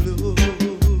feel blue.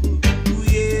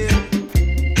 Yeah.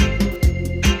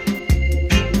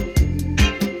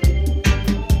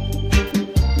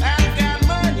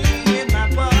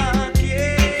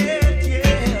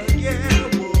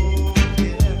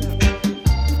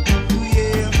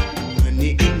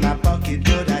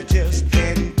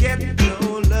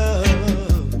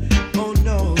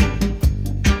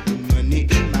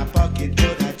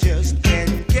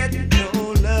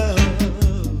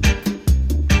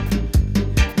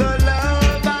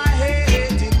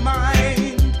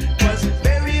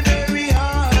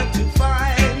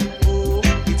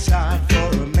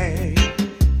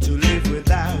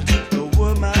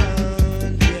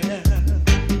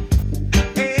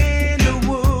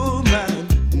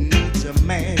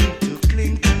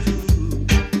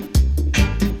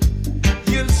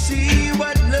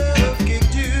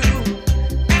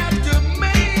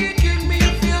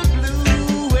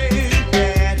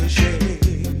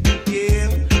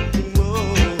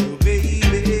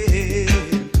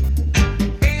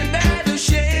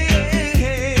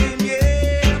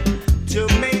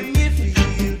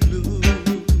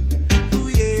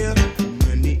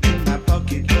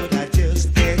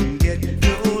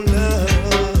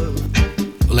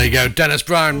 Dennis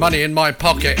Brown, Money in My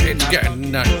Pocket. It's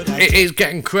getting, it is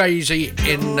getting crazy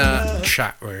in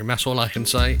chat room. That's all I can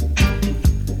say.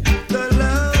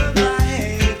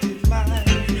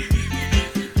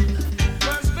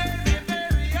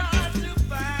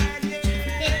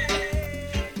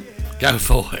 Go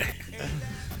for it.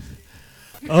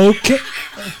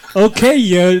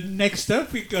 Okay. Next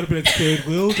up, we've got a bit of Third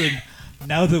World, and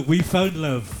Now That We Found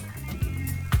Love.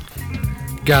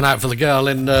 Going out for the girl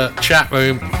in the chat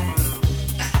room.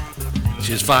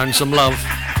 She's found some love.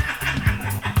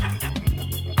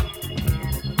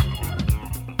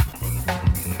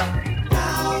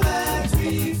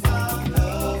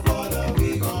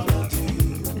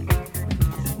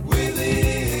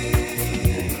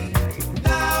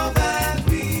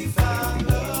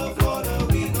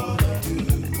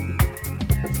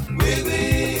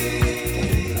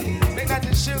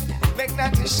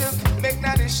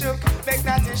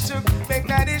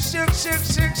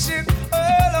 Shook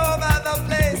all over the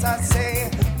place. I say,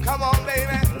 come on,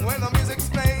 baby, when the music's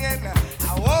playing,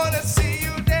 I wanna see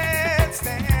you dance,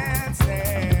 dance,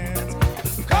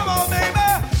 dance. Come on, baby,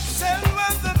 tell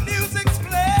when the music's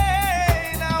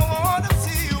playing, I wanna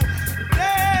see you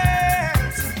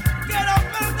dance. Get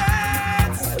up and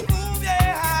dance, move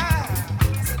yeah,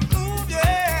 I said move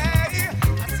yeah.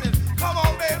 I said, come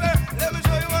on, baby, let me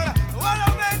show you what a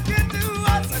man can do. I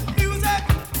said music,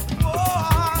 oh.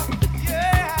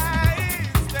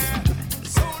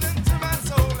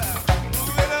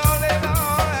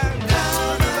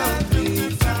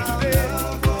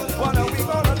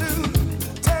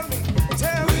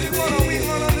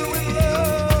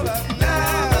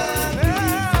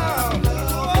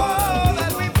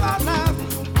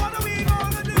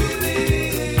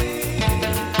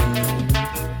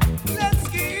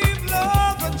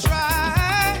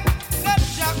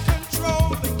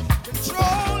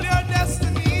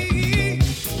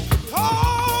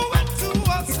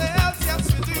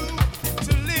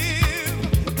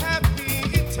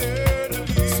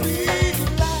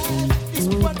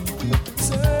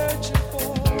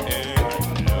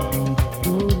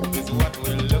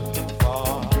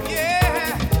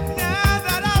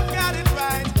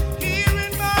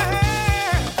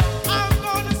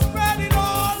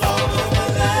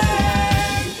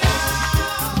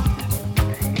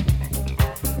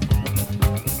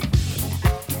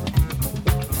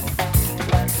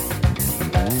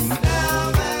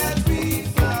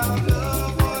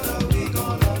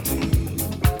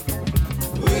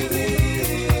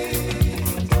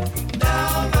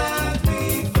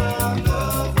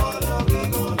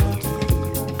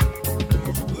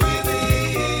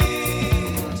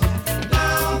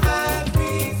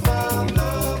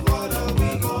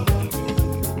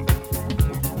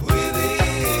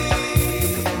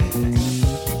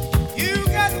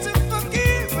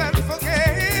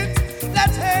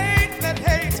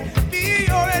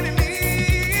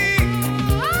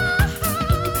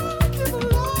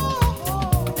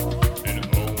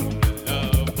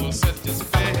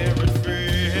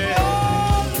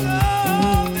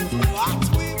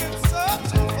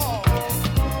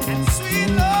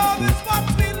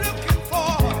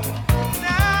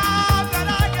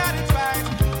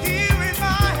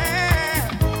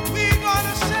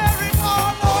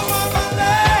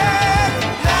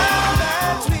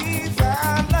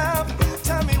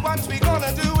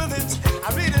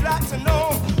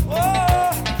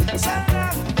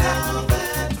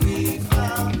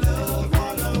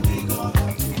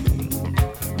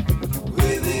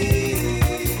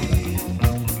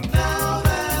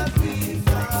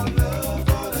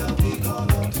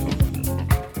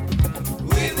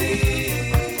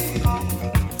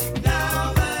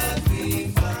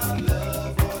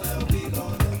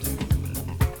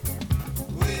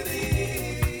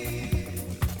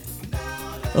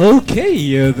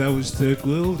 Okay, that was Third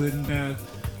World, and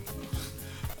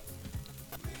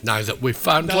Now That We've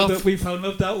Found Love. Now That We Found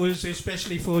Love, that was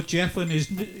especially for Jeff and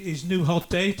his new hot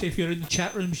date. If you're in the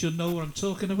chat rooms, you'll know what I'm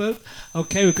talking about.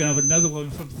 Okay, we're going to have another one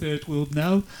from Third World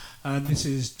now, and this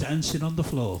is Dancing on the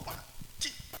Floor. 1, 2,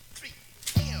 3,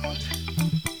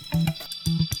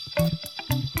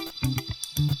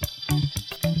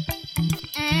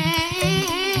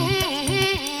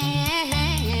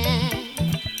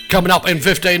 Coming up in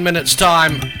 15 minutes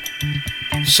time,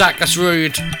 Sakas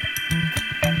Rude,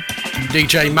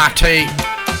 DJ Matty,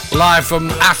 live from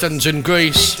Athens in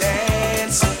Greece,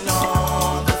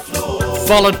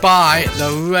 followed by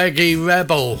the Reggae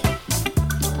Rebel.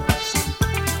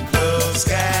 Love's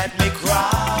got me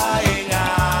crying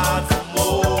out for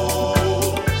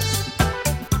more.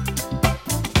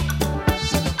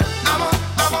 I'm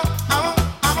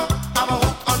a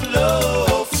hook on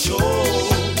love for sure.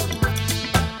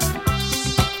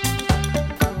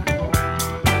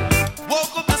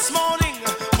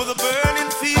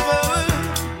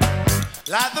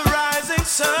 Like the rising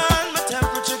sun, my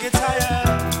temperature gets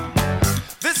higher.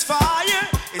 This fire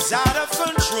is out of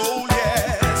control,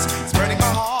 yes. It's burning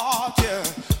my heart, yeah.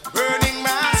 Burning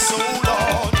my soul,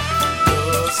 Lord.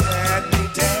 Love's had me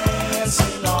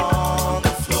dancing on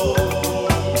the floor.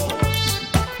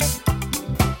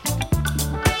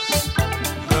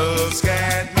 Love's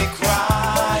got me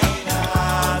crying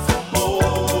out for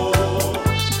more.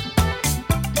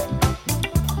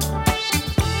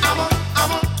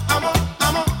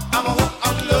 I'm a hook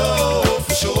on love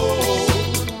for sure.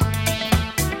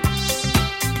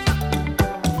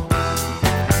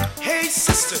 Hey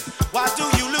sister, why do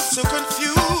you look so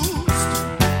confused?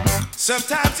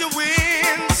 Sometimes you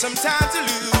win, sometimes you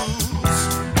lose.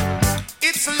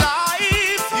 It's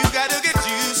life you gotta get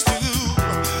used to.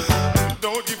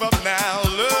 Don't give up now,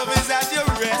 love is at your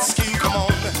rescue. Come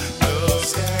on,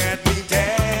 love's got me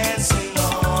dancing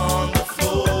on the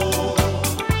floor.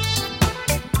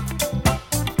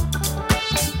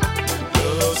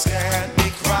 Love's got me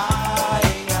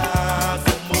crying out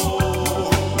for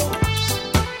more.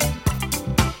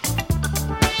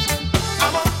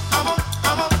 I'm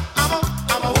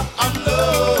a hook on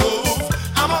love.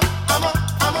 I'm a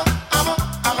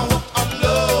hook on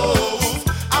love.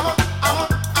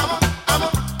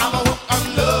 I'm a hook on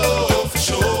love for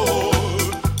sure.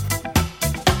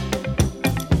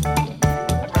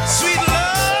 Sweet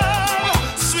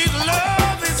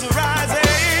love is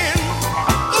rising.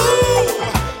 Ooh,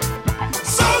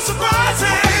 so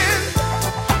surprising.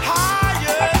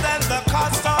 Higher than the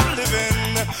cost of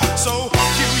living. So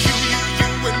you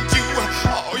and you,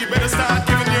 oh, you better start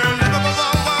giving your love.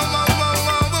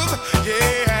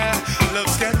 Yeah,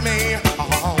 love's got me,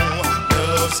 oh,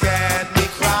 love's got me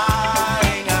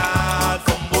crying out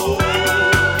for more.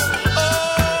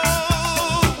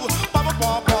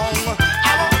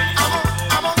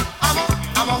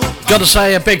 Gotta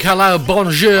say a big hello,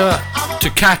 bonjour to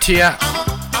Katia.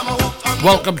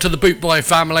 Welcome to the Bootboy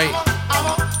family.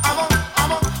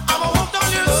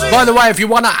 By the way, if you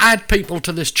want to add people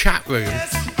to this chat room,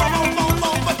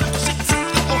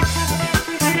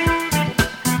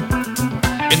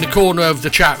 in the corner of the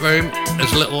chat room,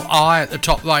 there's a little eye at the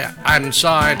top right hand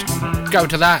side. Go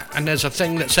to that, and there's a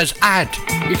thing that says add.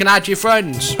 You can add your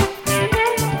friends.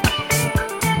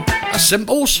 That's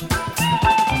simples.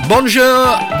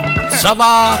 Bonjour, ça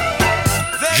va?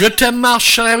 Je t'aime, ma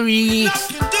chérie.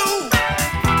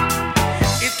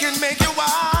 It can make your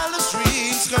wildest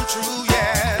dreams come true,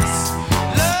 yes.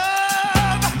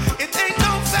 Love, it ain't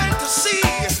no fantasy.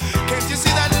 Can't you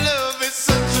see that love is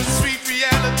such a sweet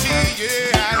reality,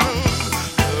 yeah.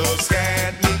 Love's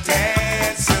got me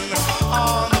dancing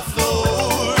on the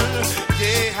floor,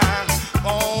 yeah.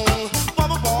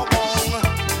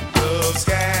 Love's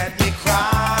got me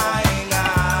crying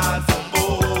out for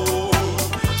more.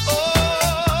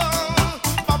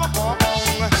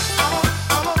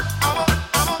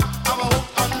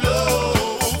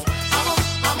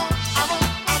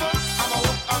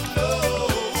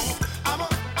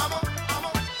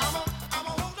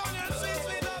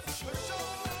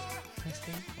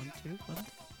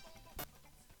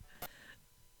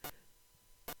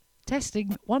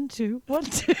 Testing 1 2 1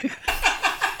 2.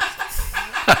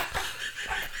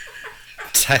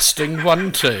 Testing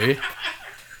 1 2.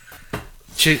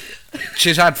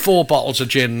 She's had 4 bottles of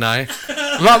gin now.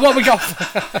 Right, what we got?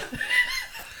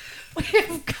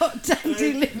 We've got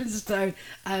Dandy Livingstone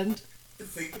and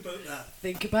Think about that.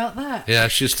 Think About That. Yeah,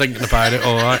 she's thinking about it,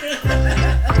 alright.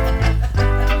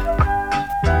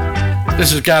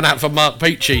 This is going out for Mark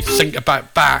Peachy. Think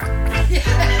about that.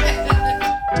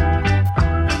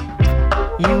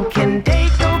 You can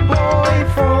take a boy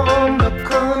from the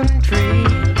country,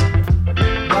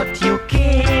 but you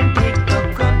can't take the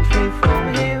country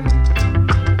from him.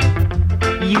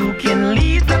 You can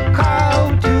lead the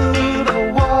cow to the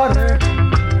water,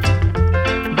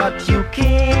 but you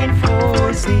can't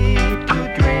force it to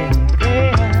drink.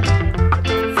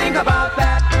 Yeah. Think about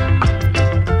that.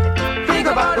 Think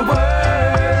about the world.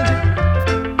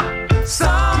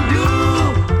 Some do,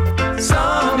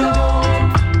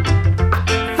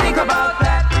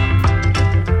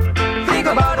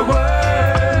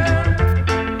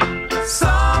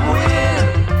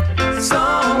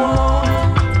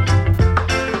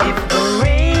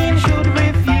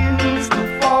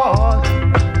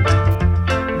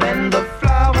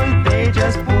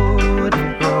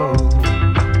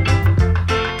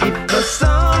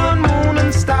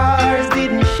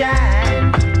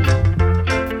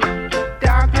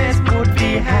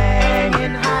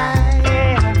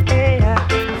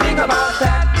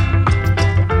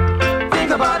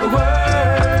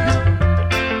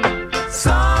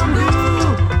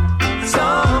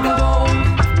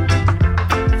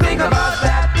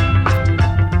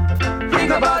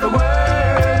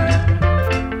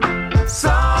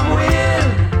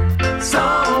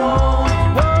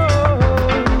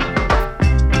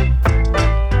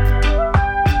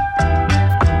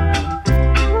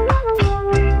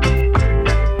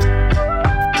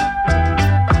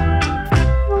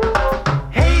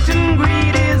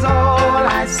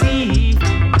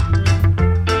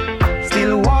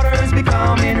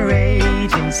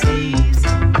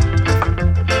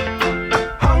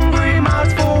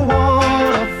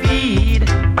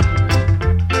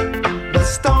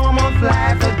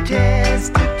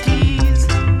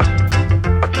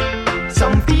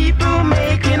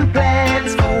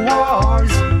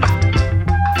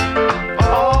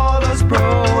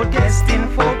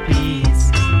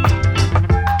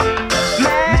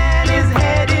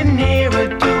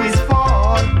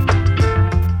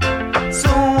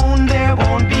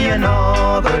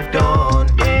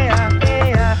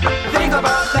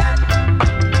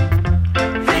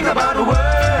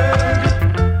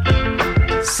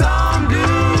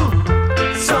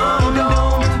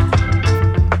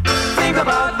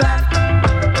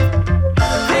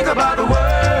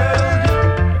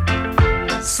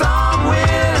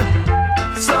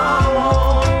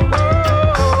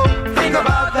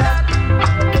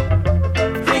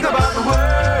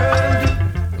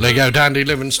 you go, Dandy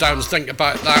Livingstones. Think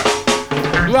about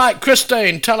that. Right,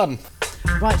 Christine, tell them.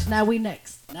 Right, now we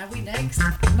next. Now we have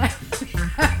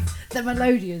the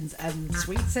Melodians and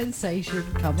Sweet Sensation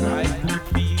coming on. I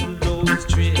feel those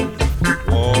trees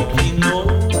walking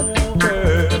over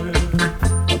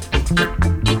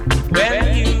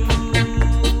when you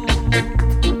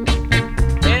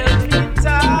held me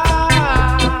tight.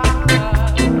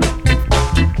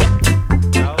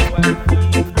 Now I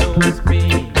feel those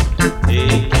pains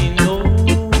taking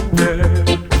over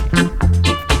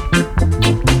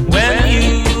when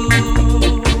you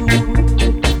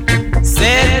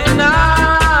said goodnight.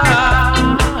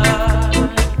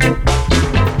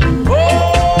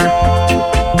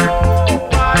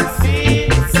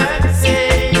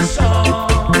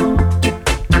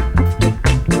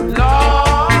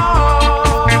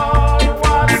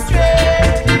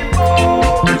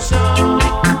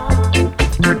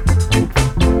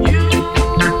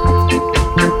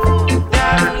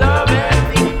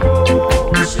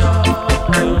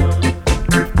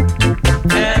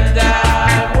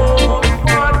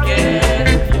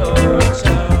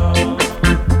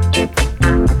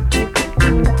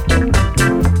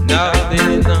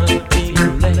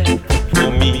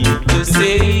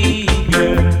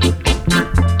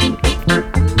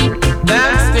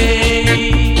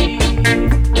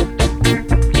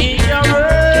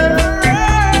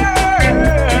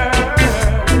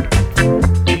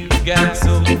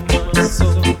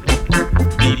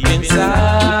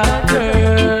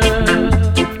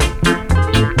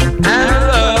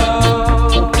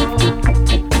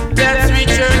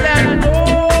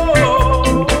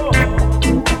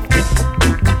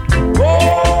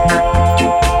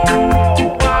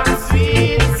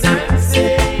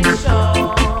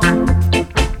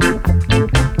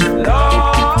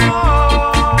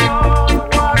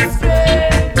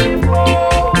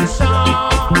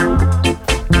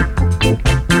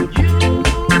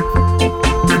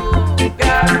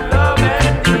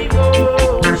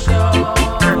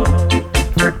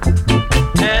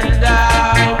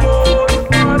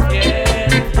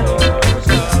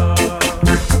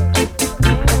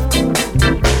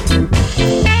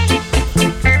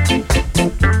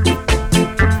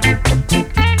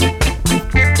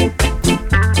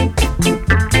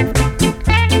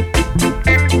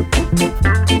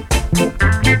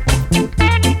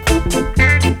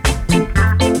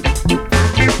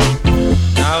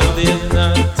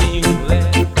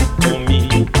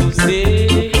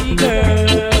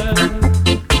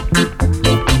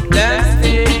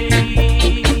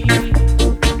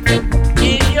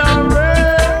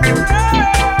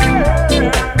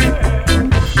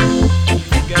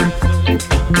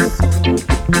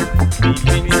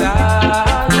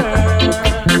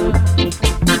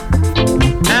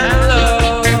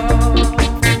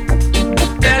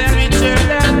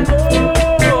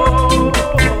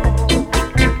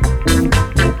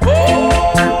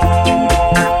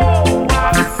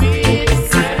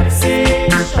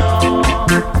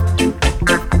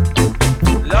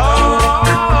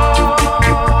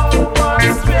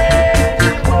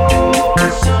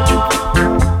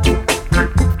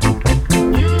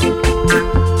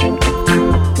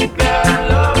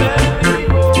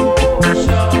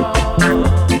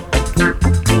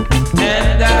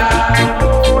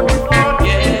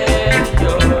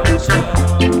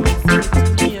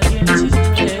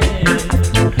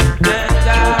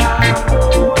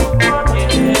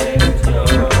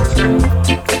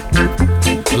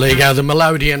 The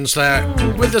Melodians there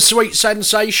with the Sweet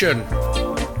Sensation.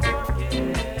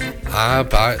 How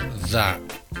about that?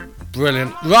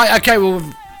 Brilliant. Right, okay, well,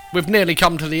 we've nearly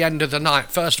come to the end of the night.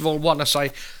 First of all, want to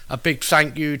say a big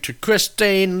thank you to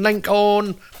Christine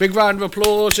Lincoln. Big round of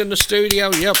applause in the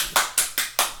studio. Yep.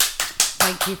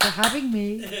 Thank you for having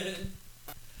me.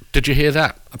 Did you hear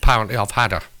that? Apparently I've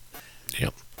had her.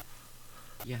 Yep.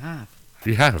 You have.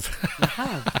 You have? You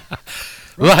have.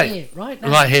 Right here, right now.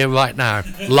 Right here, right now.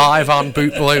 Live on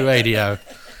Bootboy Radio.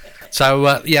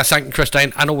 So, yeah, thank you,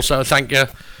 Christine. And also thank you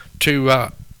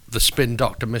to the Spin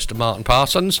Doctor, Mr. Martin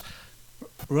Parsons.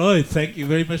 Right, thank you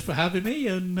very much for having me.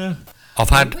 And I've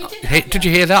had... Did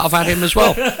you hear that? I've had him as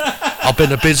well. I've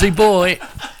been a busy boy.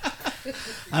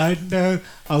 And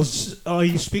I'll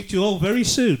speak to you all very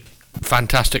soon.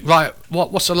 Fantastic. Right,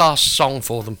 what's the last song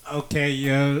for them? Okay,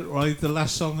 right, the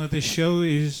last song of this show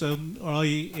is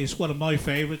it's one of my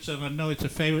favourites, and I know it's a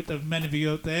favourite of many of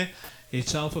you out there.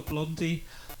 It's Alpha Blondie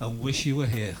and Wish You Were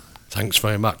Here. Thanks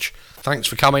very much. Thanks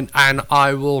for coming, and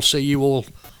I will see you all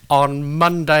on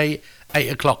Monday,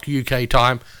 8 o'clock UK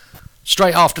time.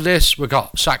 Straight after this, we've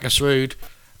got Sakis Rude,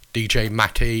 DJ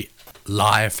Matty,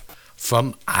 live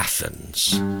from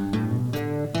Athens.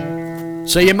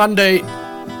 See you Monday.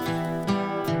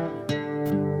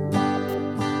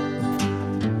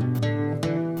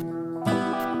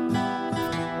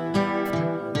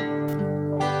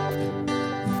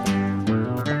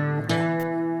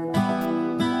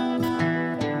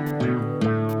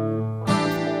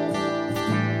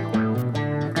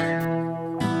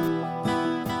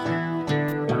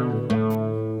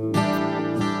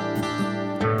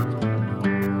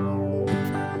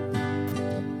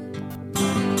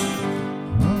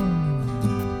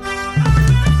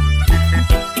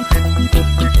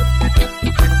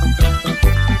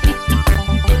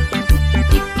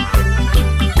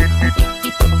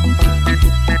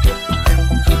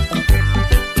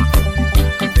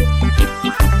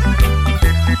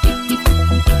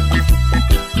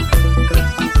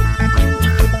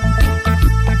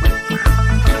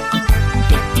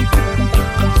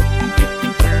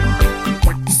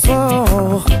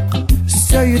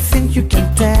 So you think you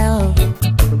can tell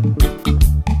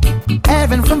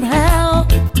heaven from hell,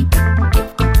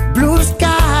 blue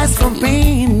skies from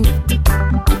pain?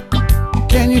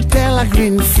 Can you tell a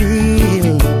green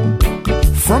field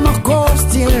from a cold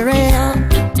steel rail,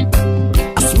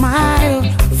 a smile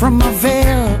from a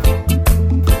veil?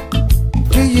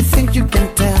 Do you think you can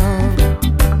tell?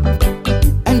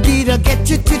 And did I get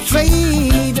you to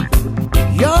trade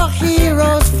your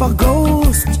heroes for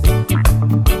ghosts?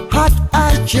 Hot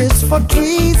ashes for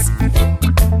trees,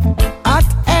 hot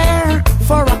air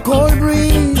for a cold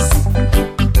breeze,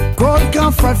 cold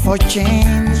comfort for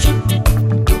change.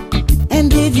 And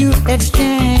did you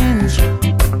exchange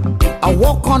a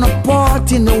walk on a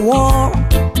part in the war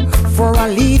for a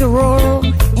lead role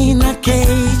in a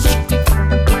cage?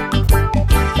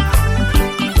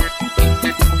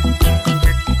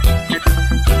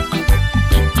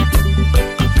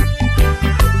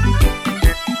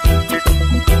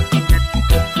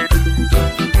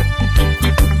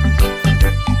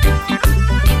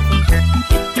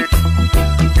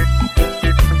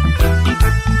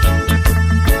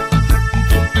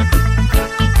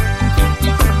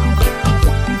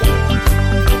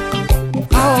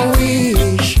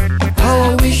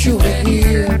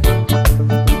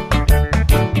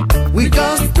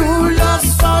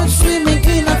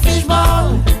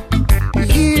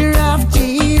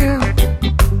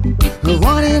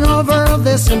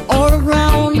 Some old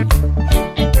ground,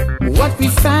 what we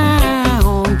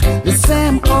found, the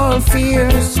same old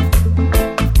fears.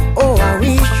 Oh, I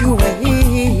wish you were